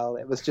as well.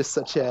 It was just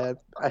such a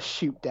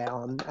shoot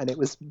down, and it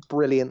was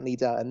brilliantly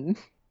done.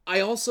 I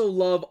also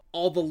love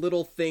all the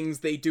little things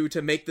they do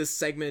to make this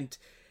segment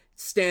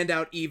stand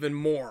out even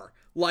more.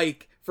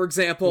 Like, for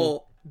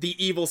example,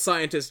 the evil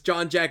scientist,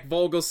 John Jack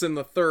Volgelson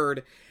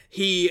III,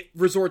 he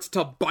resorts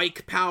to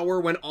bike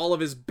power when all of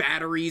his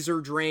batteries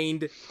are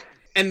drained,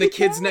 and the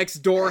kids next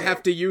door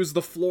have to use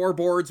the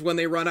floorboards when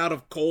they run out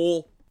of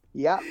coal.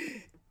 Yeah.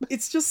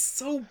 It's just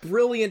so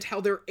brilliant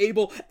how they're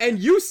able... And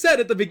you said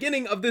at the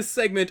beginning of this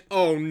segment,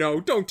 oh no,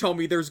 don't tell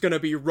me there's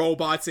gonna be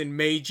robots in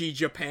Meiji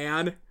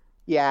Japan.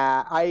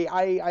 Yeah,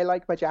 I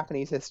like my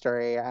Japanese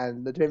history,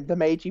 and the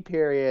Meiji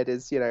period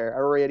is,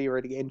 a really,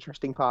 really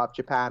interesting part of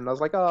Japan. And I was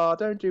like, oh,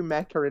 don't do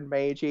mecha in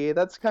Meiji.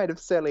 That's kind of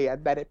silly.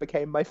 And then it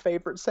became my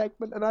favorite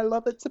segment, and I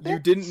love it to bits. You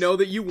didn't know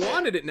that you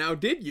wanted it now,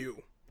 did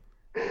you?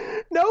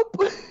 Nope.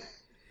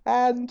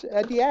 And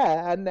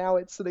now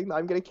it's something that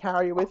I'm going to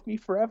carry with me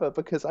forever,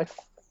 because I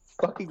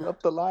fucking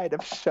love the line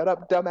of "Shut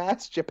up,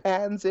 dumbass,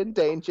 Japan's in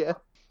danger."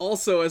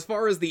 Also, as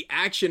far as the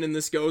action in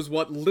this goes,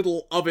 what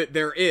little of it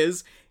there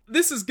is,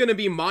 this is gonna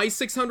be my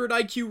 600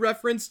 IQ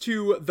reference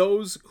to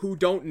those who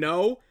don't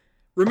know.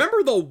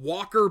 Remember the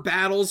walker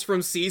battles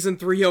from Season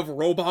 3 of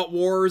Robot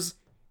Wars?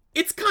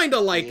 It's kinda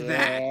like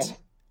that.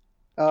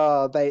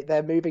 Oh,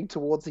 they're moving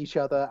towards each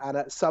other, and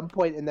at some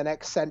point in the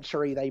next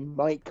century, they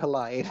might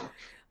collide.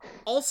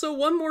 Also,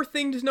 one more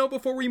thing to note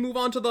before we move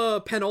on to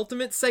the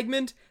penultimate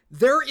segment.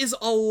 There is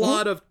a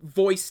lot of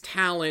voice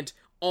talent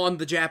on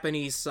the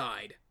Japanese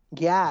side.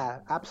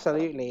 Yeah,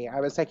 absolutely. I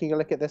was taking a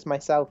look at this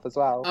myself as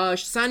well.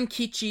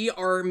 Sankichi,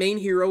 our main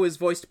hero, is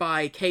voiced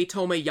by Kei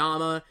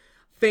Tomayama,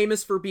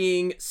 famous for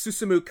being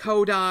Susumu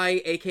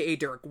Kodai, aka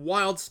Derek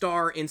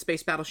Wildstar, in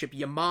Space Battleship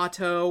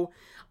Yamato.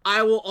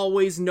 I will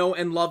always know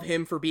and love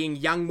him for being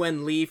Yang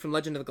Wen Lee from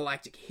Legend of the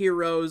Galactic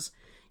Heroes.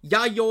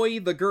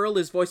 Yayoi, the girl,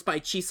 is voiced by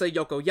Chisa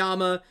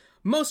Yokoyama,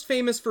 most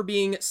famous for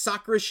being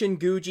Sakura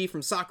Shinguji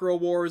from Sakura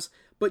Wars,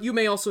 but you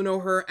may also know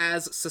her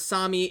as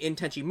Sasami in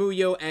Tenchi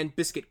Muyo and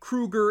Biscuit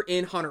Kruger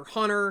in Hunter x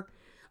Hunter.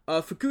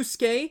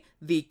 Fukusuke,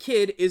 the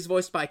kid, is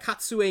voiced by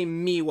Katsue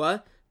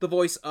Miwa, the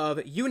voice of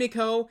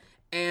Unico,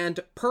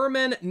 and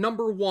Perman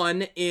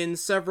 #1 in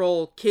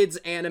several kids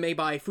anime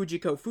by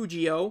Fujiko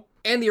Fujio,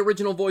 and the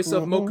original voice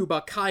of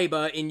Mokuba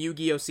Kaiba in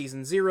Yu-Gi-Oh!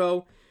 Season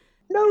 0.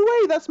 No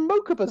way, that's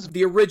Mokuba's...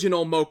 The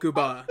original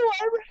Mokuba.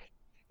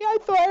 I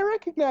thought I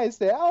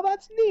recognized it. Oh,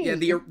 that's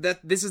neat. Yeah,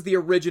 this is the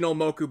original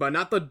Mokuba,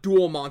 not the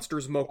Duel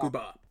Monsters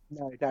Mokuba.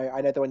 No,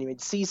 I know the one you mean.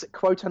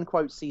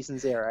 Quote-unquote Season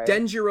 0.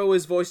 Denjiro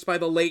is voiced by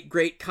the late,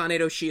 great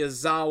Kanedo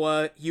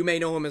Shiozawa. You may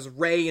know him as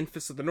Rei in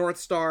Fist of the North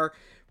Star,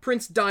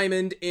 Prince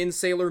Diamond in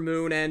Sailor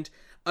Moon, and,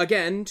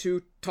 again,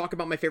 to talk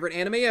about my favorite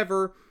anime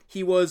ever,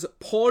 he was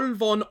Paul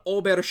von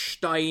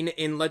Oberstein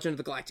in Legend of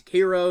the Galactic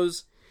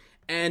Heroes,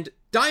 and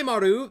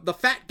Daimaru, the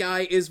fat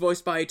guy, is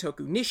voiced by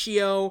Toku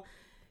Nishio.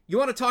 You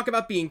want to talk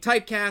about being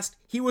typecast?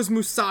 He was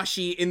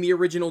Musashi in the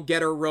original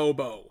Getter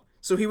Robo.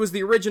 So he was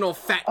the original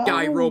fat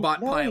guy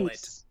robot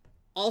pilot.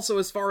 Also,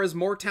 as far as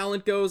more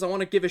talent goes, I want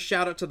to give a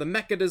shout out to the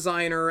mecha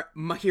designer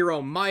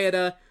Mahiro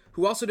Maeda,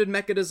 who also did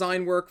mecha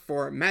design work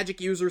for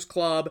Magic Users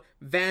Club,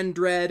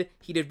 Vandred.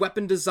 He did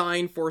weapon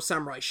design for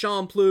Samurai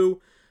Champloo.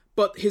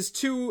 But his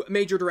two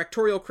major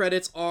directorial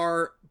credits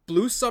are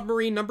Blue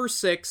Submarine No.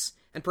 6,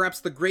 and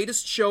perhaps the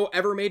greatest show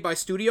ever made by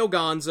Studio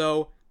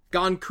Gonzo,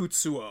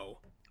 Gankutsuo.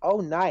 Oh,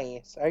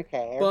 nice.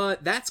 Okay.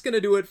 But that's gonna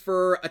do it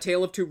for A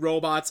Tale of Two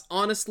Robots.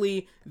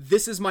 Honestly,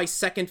 this is my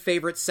second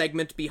favorite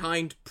segment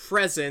behind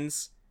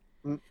Presents.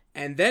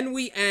 And then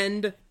we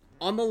end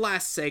on the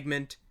last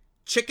segment,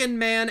 Chicken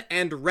Man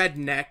and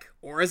Redneck,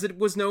 or as it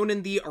was known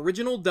in the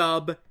original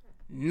dub,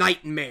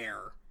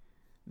 Nightmare.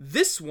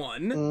 This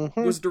one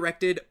was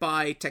directed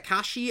by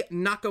Takashi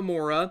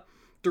Nakamura,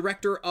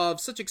 director of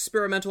such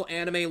experimental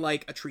anime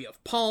like A Tree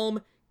of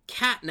Palm,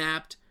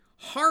 Catnapped,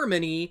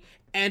 Harmony,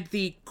 and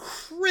the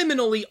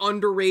criminally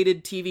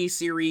underrated TV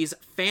series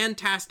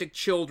Fantastic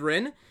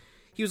Children.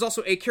 He was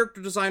also a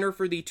character designer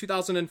for the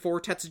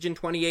 2004 Tetsujin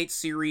 28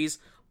 series,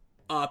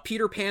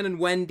 Peter Pan and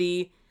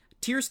Wendy,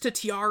 Tears to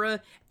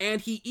Tiara,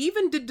 and he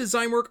even did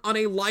design work on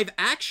a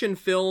live-action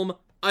film,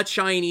 A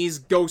Chinese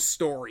Ghost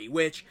Story,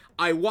 which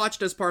I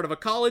watched as part of a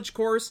college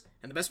course,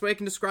 and the best way I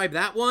can describe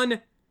that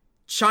one,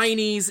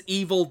 Chinese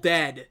Evil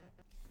Dead.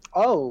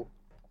 Oh,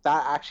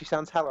 That actually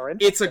sounds hella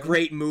interesting. It's a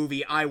great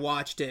movie. I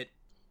watched it.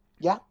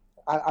 Yeah,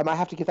 I might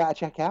have to give that a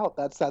check out.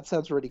 That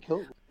sounds really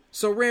cool.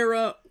 So,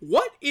 Rara,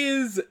 what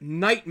is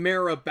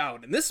Nightmare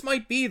about? And this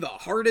might be the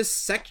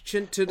hardest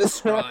section to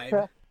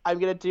describe. I'm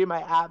going to do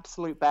my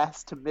absolute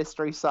best to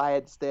mystery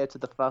science theatre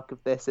the fuck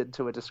of this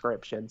into a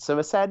description. So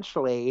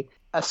essentially,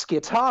 a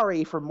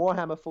Skitari from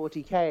Warhammer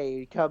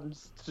 40k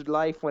comes to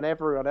life when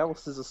everyone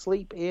else is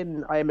asleep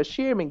in, I'm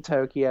assuming,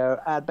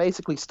 Tokyo, and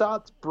basically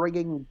starts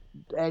bringing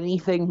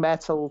anything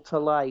metal to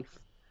life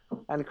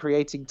and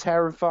creating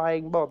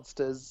terrifying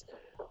monsters.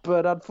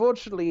 But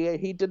unfortunately,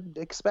 he didn't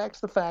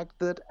expect the fact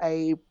that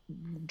a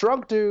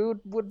drunk dude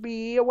would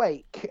be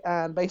awake,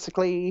 and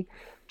basically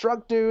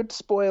drunk dude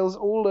spoils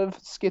all of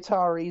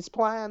Skitari's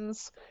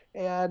plans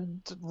and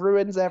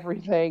ruins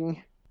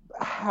everything.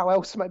 How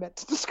else am I meant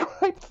to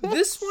describe this?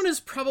 This one is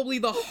probably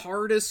the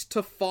hardest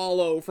to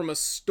follow from a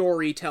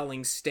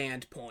storytelling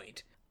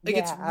standpoint. Like,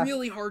 It's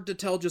really hard to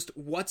tell just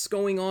what's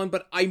going on,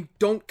 but I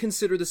don't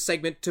consider the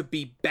segment to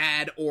be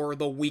bad or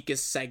the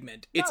weakest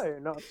segment. It's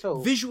not at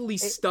all. Visually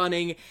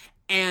stunning,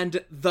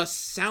 and the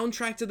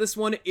soundtrack to this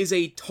one is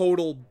a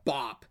total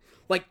bop.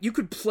 Like, you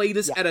could play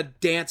this at a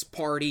dance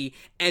party,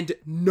 and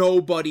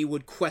nobody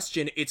would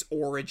question its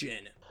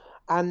origin.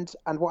 And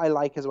what I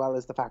like as well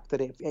is the fact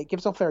that it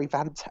gives off very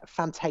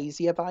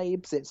Fantasia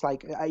vibes. It's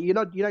like you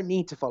don't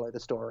need to follow the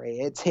story.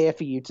 It's here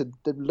for you to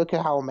look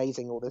at how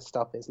amazing all this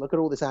stuff is. Look at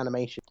all this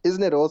animation.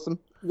 Isn't it awesome?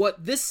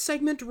 What this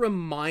segment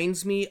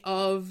reminds me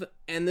of,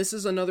 and this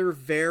is another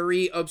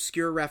very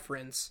obscure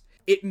reference,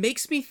 it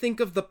makes me think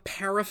of the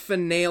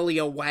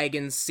paraphernalia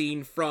wagon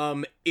scene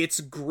from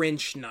It's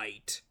Grinch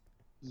Night.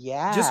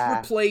 Yeah. Just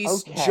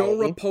replace Joe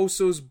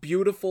Raposo's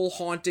beautiful,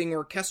 haunting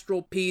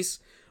orchestral piece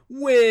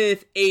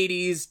with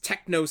 80s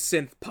techno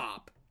synth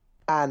pop.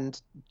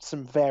 And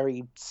some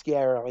very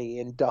scarily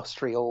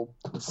industrial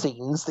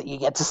scenes that you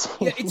get to see.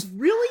 Yeah, it's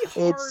really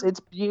hard. It's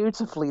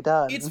beautifully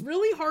done. It's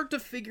really hard to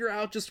figure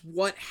out just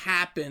what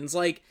happens.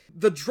 Like,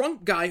 the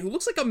drunk guy, who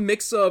looks like a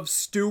mix of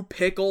Stu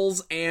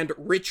Pickles and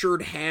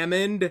Richard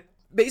Hammond,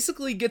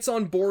 basically gets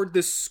on board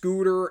this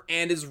scooter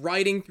and is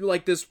riding through,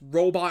 like, this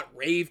robot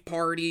rave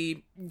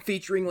party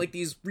featuring, like,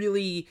 these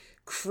really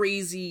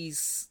crazy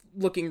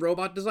looking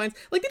robot designs.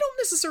 Like, they don't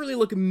necessarily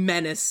look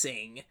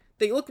menacing.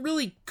 They look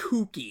really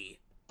kooky.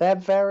 They're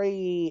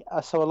very,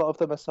 so a lot of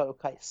them are sort of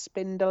kind of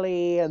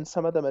spindly, and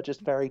some of them are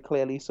just very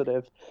clearly sort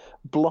of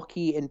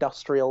blocky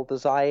industrial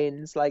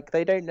designs. Like,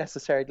 they don't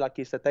necessarily, like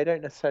you said, they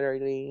don't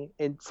necessarily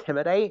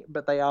intimidate,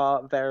 but they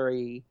are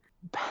very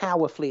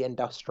powerfully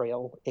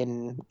industrial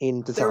in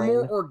design. They're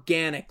more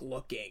organic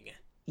looking.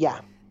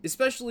 Yeah.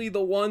 Especially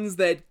the ones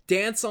that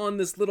dance on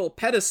this little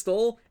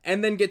pedestal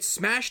and then get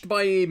smashed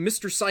by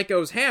Mr.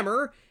 Psycho's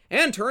hammer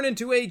and turn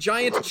into a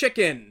giant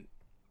chicken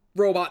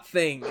robot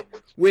thing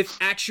with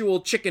actual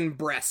chicken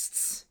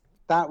breasts.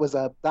 That was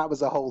a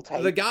whole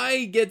take. The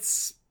guy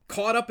gets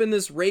caught up in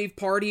this rave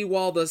party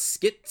while the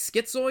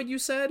schizoid, you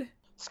said?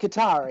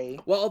 Skitari.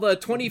 While the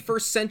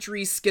 21st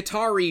century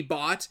Skitari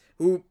bot,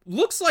 who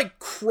looks like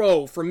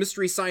Crow from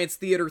Mystery Science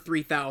Theater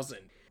 3000.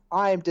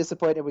 I am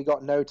disappointed we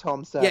got no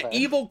Tom Server. Yeah,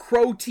 evil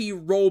Crow T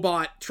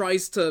robot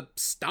tries to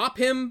stop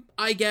him,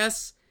 I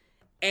guess.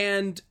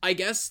 And I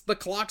guess the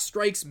clock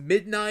strikes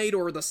midnight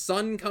or the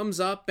sun comes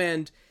up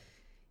and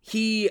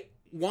he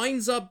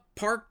winds up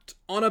parked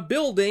on a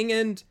building,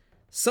 and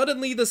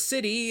suddenly the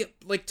city,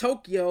 like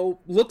Tokyo,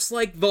 looks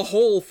like the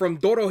hole from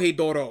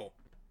Dorohedoro.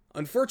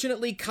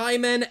 Unfortunately,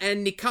 Kaimen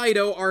and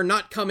Nikaido are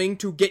not coming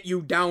to get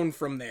you down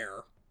from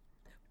there.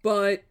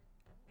 But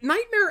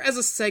Nightmare as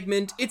a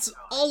segment, it's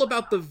all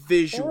about the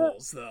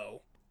visuals,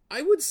 though.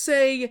 I would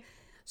say,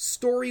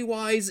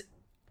 story-wise,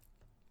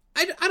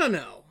 I don't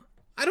know.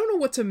 I don't know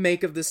what to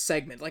make of this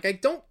segment. Like, I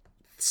don't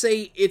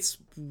say it's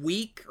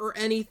weak or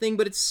anything,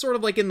 but it's sort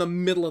of like in the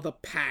middle of the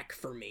pack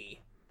for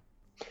me.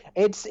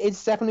 It's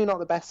definitely not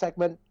the best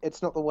segment.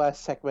 It's not the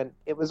worst segment.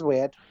 It was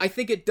weird. I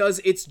think it does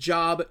its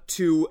job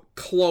to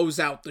close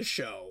out the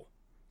show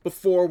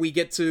before we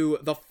get to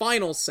the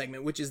final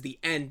segment, which is the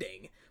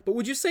ending. But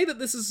would you say that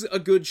this is a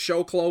good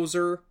show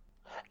closer?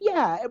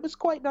 Yeah, it was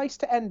quite nice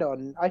to end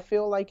on. I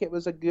feel like it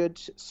was a good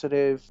sort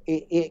of...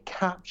 It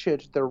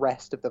captured the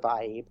rest of the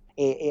vibe.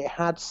 It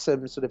had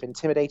some sort of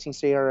intimidating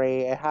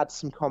scenery. It had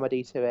some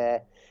comedy to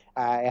it.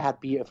 It had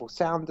beautiful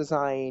sound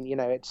design. You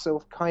know, it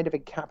sort of kind of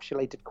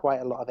encapsulated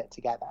quite a lot of it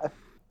together.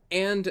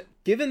 And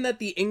given that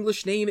the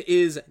English name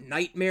is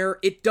Nightmare,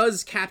 it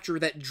does capture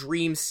that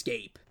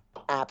dreamscape.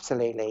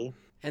 Absolutely.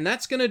 And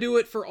that's gonna do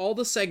it for all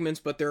the segments,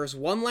 but there's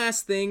one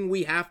last thing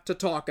we have to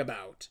talk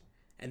about.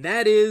 And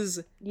that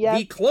is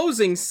the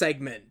closing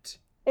segment.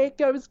 It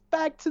goes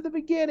back to the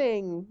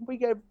beginning. We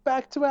go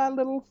back to our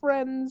little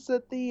friends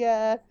at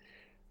the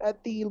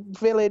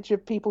village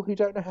of people who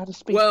don't know how to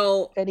speak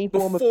any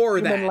form of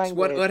human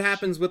language. What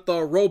happens with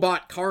the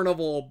robot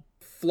carnival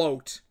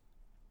float?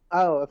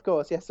 Oh, of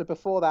course, yes. So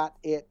before that,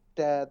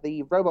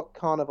 the robot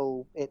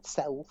carnival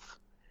itself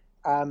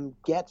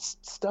gets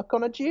stuck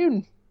on a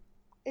dune.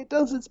 it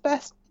does its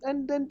best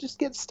and then just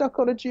gets stuck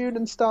on a dune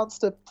and starts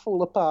to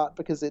fall apart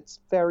because it's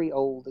very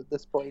old at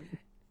this point.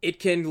 It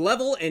can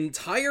level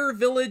entire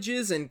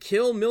villages and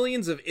kill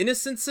millions of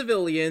innocent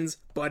civilians,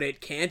 but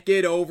it can't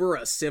get over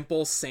a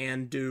simple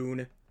sand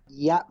dune.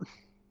 Yep.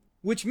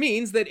 Which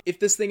means that if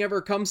this thing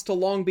ever comes to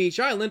Long Beach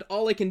Island,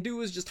 all it can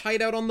do is just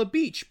hide out on the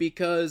beach,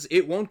 because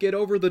it won't get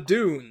over the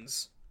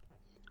dunes.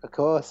 Of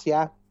course,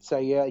 yeah. So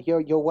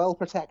you're well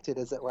protected,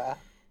 as it were.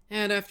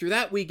 And after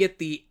that, we get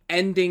the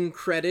ending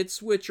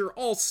credits, which are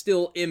all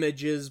still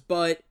images,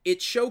 but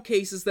it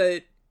showcases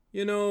that,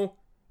 the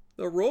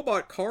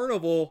robot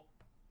carnival,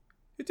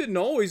 it didn't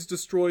always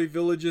destroy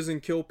villages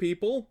and kill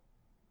people.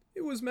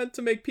 It was meant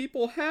to make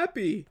people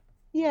happy.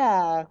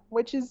 Yeah,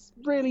 which is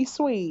really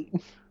sweet.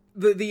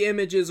 The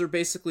images are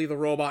basically the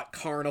robot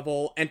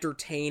carnival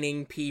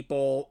entertaining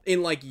people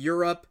in,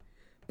 Europe,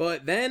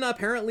 but then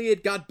apparently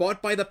it got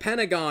bought by the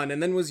Pentagon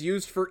and then was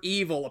used for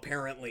evil,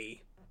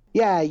 apparently.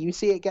 Yeah, you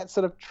see it get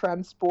sort of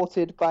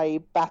transported by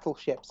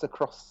battleships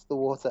across the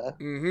water.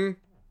 Mm-hmm.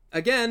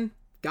 Again,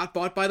 got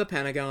bought by the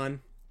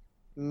Pentagon.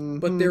 Mm-hmm.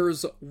 But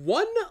there's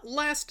one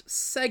last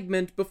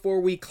segment before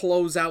we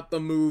close out the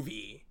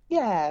movie.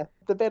 Yeah,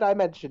 the bit I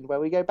mentioned, where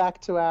we go back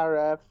to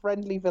our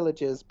friendly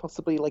villages,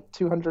 possibly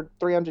 200,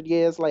 300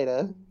 years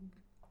later.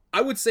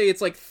 I would say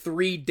it's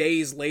 3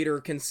 days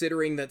later,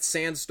 considering that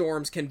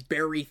sandstorms can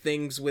bury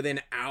things within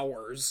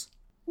hours.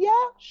 Yeah,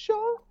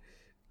 sure.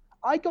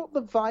 I got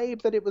the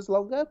vibe that it was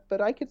longer,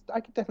 but I could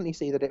definitely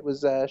see that it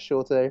was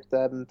shorter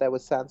than there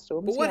was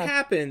sandstorms. But what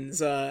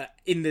happens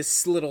in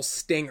this little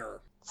stinger?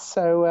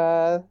 So,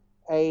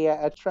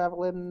 a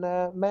traveling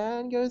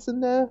man goes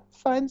and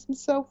finds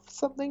himself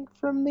something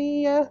from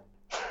the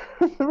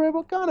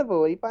robot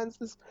carnival. He finds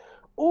this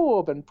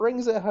orb and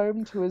brings it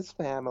home to his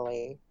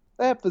family.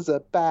 That was a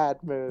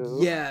bad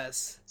move.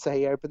 Yes. So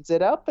he opens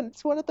it up, and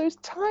it's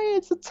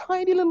it's a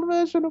tiny little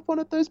version of one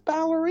of those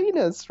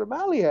ballerinas from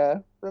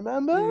Alia,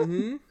 remember?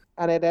 Mm-hmm.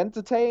 And it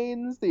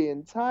entertains the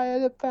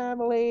entire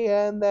family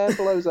and then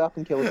blows up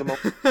and kills them all.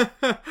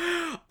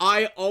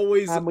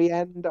 And we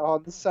end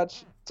on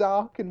such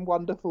dark and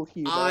wonderful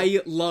humor.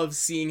 I love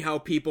seeing how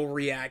people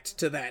react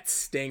to that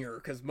stinger,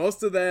 because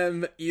most of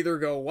them either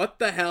go, what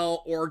the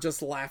hell, or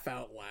just laugh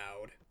out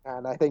loud.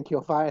 And I think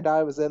you'll find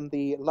I was in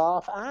the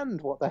laugh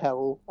and what the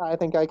hell. I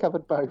think I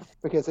covered both,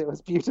 because it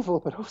was beautiful,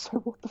 but also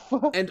what the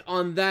fuck. And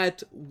on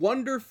that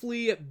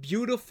wonderfully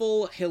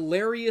beautiful,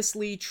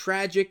 hilariously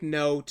tragic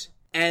note,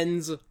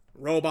 ends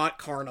Robot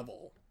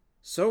Carnival.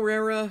 So,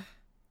 Rara,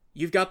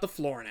 you've got the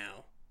floor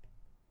now.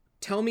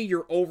 Tell me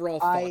your overall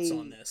thoughts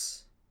on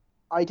this.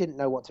 I didn't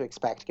know what to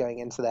expect going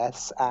into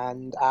this,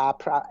 and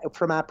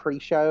from our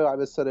pre-show, I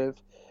was sort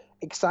of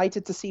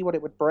excited to see what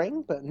it would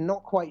bring, but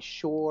not quite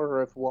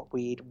sure of what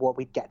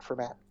we'd get from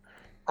it.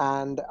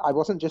 And I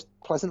wasn't just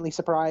pleasantly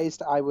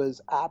surprised; I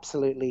was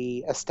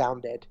absolutely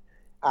astounded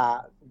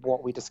at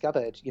what we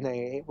discovered.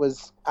 It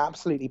was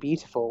absolutely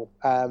beautiful.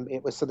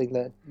 It was something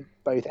that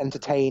both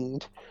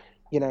entertained,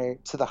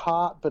 to the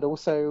heart, but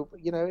also,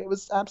 it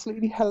was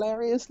absolutely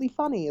hilariously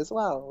funny as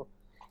well.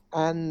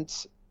 And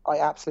I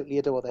absolutely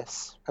adore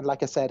this. And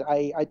like I said,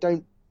 I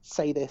don't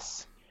say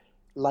this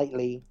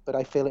lightly, but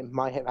I feel it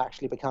might have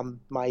actually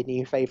become my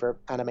new favorite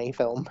anime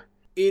film.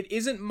 It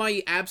isn't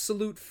my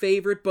absolute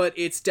favorite, but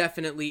it's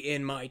definitely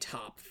in my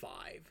top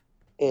 5.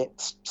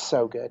 It's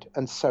so good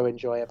and so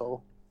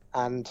enjoyable.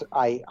 And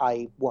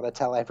I want to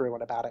tell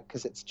everyone about it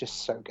because it's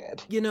just so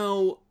good.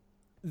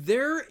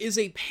 There is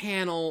a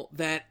panel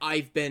that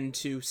I've been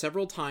to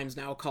several times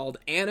now called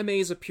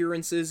Anime's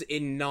Appearances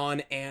in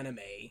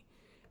Non-Anime.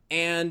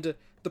 And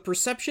the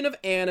perception of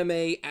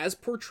anime as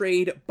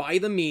portrayed by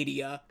the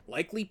media,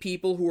 likely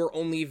people who are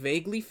only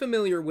vaguely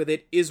familiar with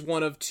it, is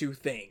one of two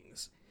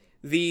things.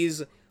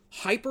 These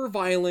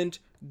hyper-violent,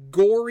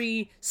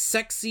 gory,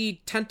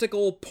 sexy,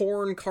 tentacle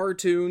porn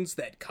cartoons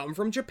that come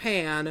from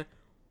Japan,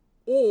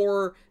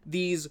 or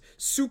these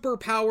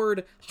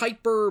super-powered,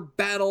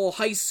 hyper-battle,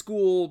 high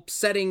school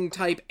setting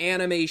type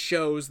anime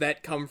shows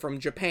that come from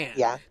Japan.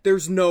 Yeah.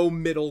 There's no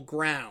middle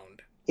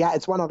ground. Yeah,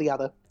 it's one or the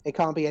other. It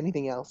can't be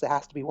anything else. It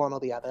has to be one or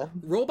the other.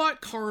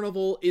 Robot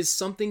Carnival is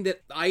something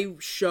that I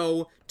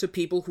show to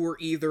people who are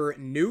either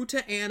new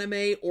to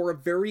anime or a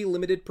very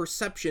limited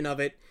perception of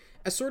it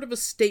as sort of a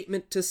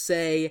statement to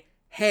say,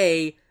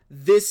 hey,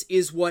 this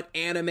is what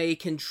anime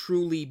can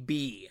truly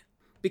be.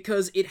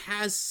 Because it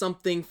has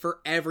something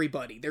for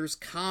everybody. There's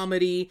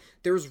comedy,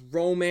 there's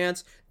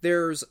romance,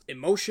 there's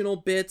emotional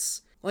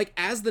bits.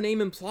 As the name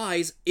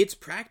implies, it's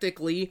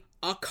practically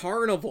a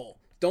carnival.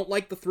 Don't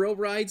like the thrill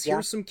rides?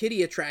 Here's some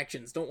kiddie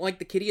attractions. Don't like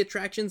the kiddie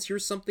attractions?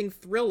 Here's something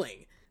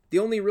thrilling. The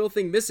only real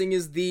thing missing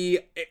is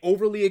the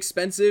overly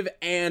expensive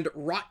and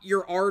rot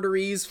your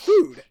arteries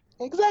food.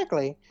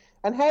 Exactly.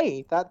 And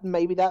hey,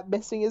 maybe that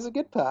missing is a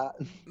good part.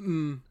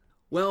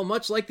 Well,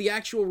 much like the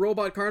actual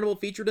Robot Carnival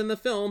featured in the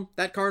film,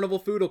 that carnival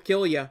food will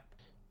kill you.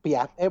 But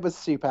yeah, it was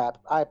superb.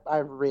 I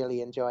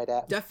really enjoyed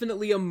it.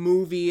 Definitely a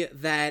movie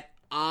that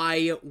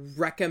I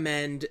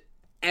recommend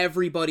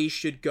everybody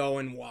should go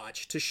and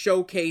watch to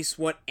showcase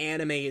what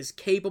anime is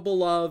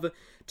capable of,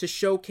 to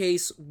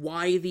showcase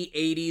why the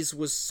 80s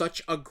was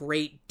such a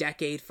great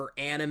decade for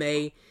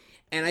anime.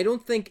 And I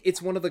don't think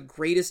it's one of the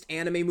greatest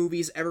anime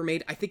movies ever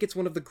made. I think it's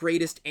one of the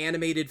greatest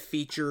animated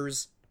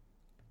features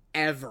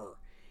ever.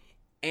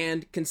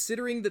 And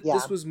considering that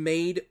this was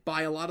made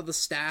by a lot of the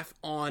staff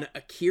on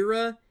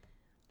Akira,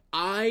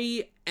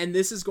 and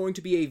this is going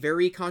to be a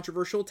very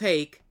controversial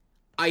take,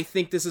 I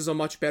think this is a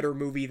much better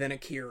movie than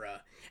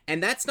Akira.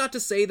 And that's not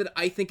to say that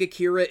I think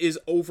Akira is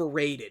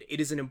overrated. It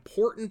is an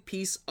important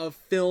piece of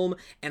film,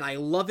 and I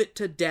love it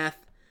to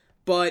death.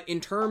 But in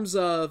terms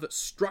of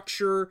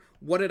structure,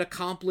 what it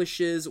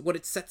accomplishes, what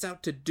it sets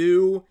out to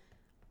do,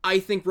 I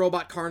think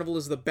Robot Carnival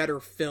is the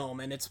better film,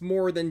 and it's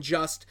more than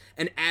just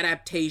an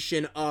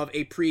adaptation of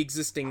a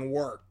pre-existing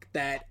work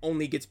that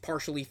only gets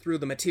partially through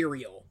the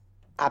material.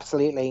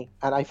 Absolutely,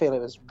 and I feel it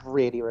was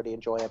really, really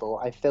enjoyable.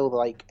 I feel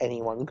like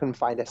anyone can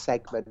find a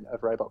segment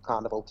of Robot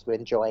Carnival to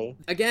enjoy.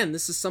 Again,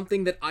 this is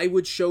something that I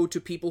would show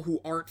to people who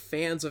aren't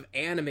fans of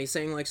anime,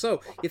 saying like, so,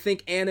 you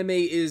think anime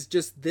is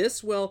just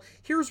this? Well,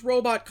 here's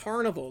Robot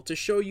Carnival to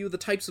show you the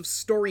types of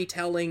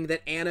storytelling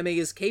that anime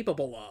is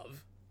capable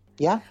of.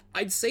 Yeah.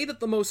 I'd say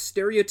that the most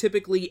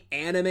stereotypically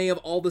anime of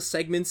all the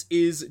segments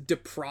is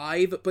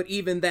Deprive, but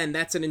even then,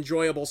 that's an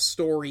enjoyable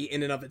story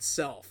in and of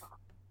itself.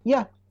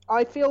 Yeah.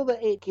 I feel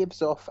that it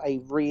gives off a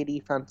really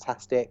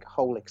fantastic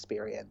whole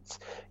experience.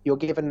 You're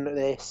given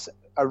this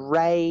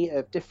array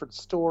of different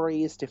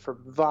stories,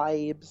 different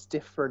vibes,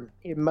 different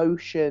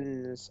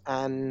emotions,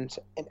 and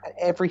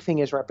everything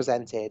is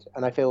represented.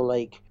 And I feel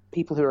like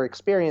people who are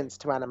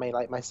experienced to anime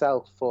like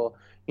myself, or,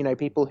 you know,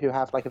 people who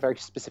have like a very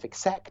specific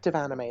sect of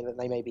anime that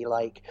they maybe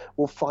like,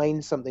 will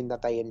find something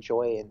that they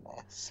enjoy in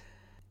this.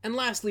 And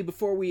lastly,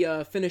 before we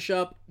finish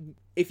up,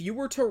 if you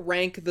were to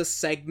rank the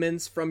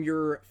segments from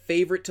your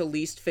favorite to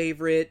least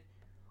favorite,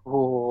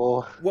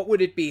 what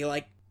would it be?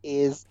 Like,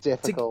 is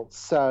difficult.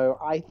 So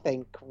I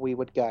think we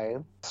would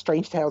go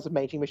Strange Tales of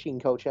Meiji Machine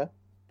Culture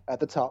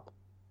at the top,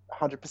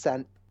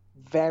 100%.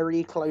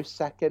 Very close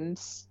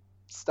seconds,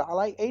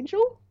 Starlight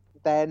Angel.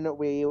 Then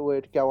we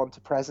would go on to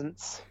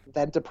Presence,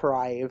 then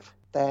Deprive,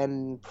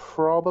 then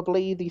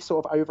probably the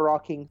sort of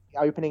overarching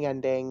opening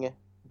ending,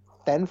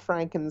 then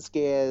Franken's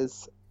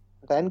Gears,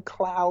 then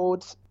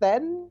Cloud,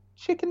 then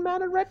Chicken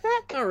Man and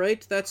Redneck. All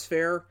right, that's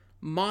fair.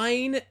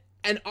 Mine,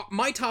 and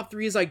my top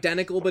three is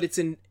identical, but it's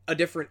in a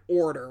different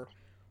order.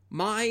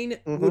 Mine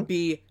would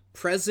be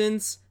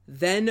Presence,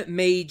 then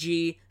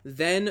Meiji,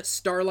 then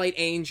Starlight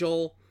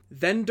Angel,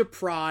 then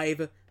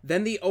Deprive,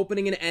 then the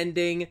opening and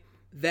ending,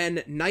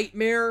 then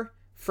Nightmare,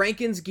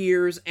 Franken's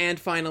Gears, and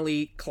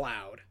finally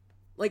Cloud.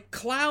 Like,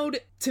 Cloud,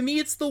 to me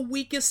it's the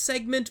weakest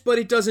segment, but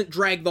it doesn't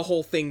drag the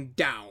whole thing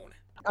down.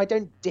 I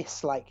don't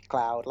dislike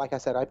Cloud. Like I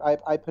said,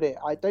 I put it,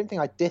 I don't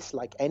think I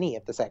dislike any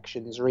of the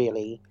sections,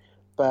 really.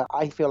 But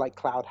I feel like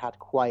Cloud had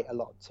quite a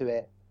lot to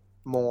it,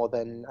 more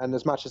than, and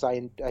as much as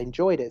I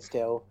enjoyed it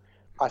still,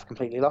 I've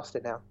completely lost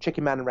it now.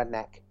 Chicken Man and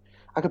Redneck.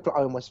 I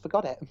almost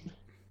forgot it.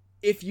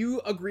 If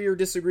you agree or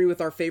disagree with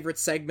our favorite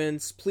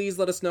segments, please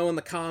let us know in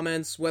the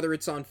comments, whether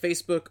it's on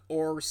Facebook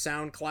or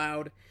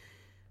SoundCloud.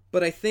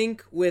 But I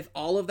think with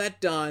all of that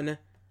done,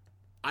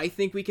 I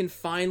think we can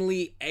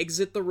finally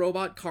exit the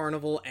Robot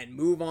Carnival and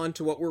move on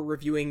to what we're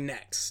reviewing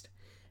next.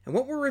 And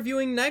what we're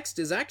reviewing next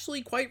is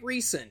actually quite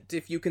recent,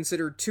 if you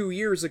consider 2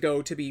 years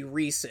ago to be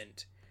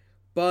recent.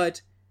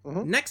 But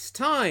next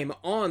time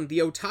on the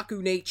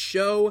Otaku Nate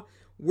Show,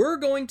 we're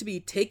going to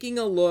be taking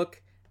a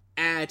look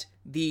at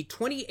the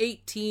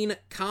 2018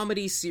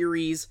 comedy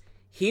series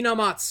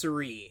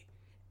Hinamatsuri,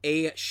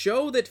 a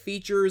show that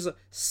features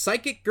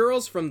psychic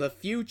girls from the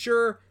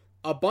future,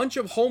 a bunch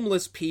of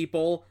homeless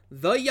people,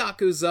 the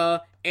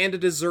Yakuza, and a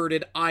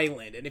deserted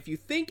island. And if you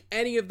think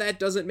any of that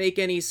doesn't make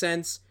any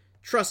sense,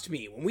 trust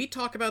me, when we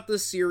talk about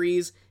this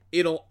series,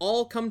 it'll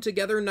all come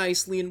together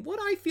nicely in what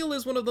I feel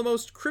is one of the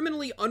most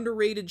criminally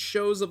underrated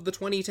shows of the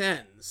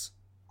 2010s.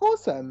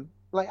 Awesome.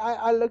 Like,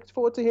 I looked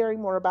forward to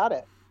hearing more about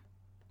it.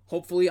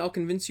 Hopefully I'll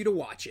convince you to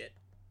watch it.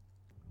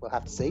 We'll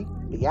have to see.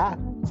 But yeah,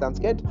 sounds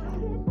good.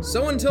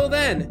 So until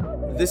then,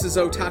 this is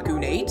Otaku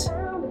Nate.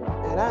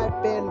 And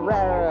I've been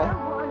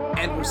Rara.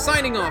 And we're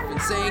signing off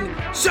and saying,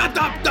 "Shut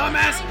up,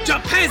 dumbass!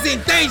 Japan's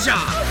in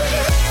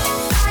danger!"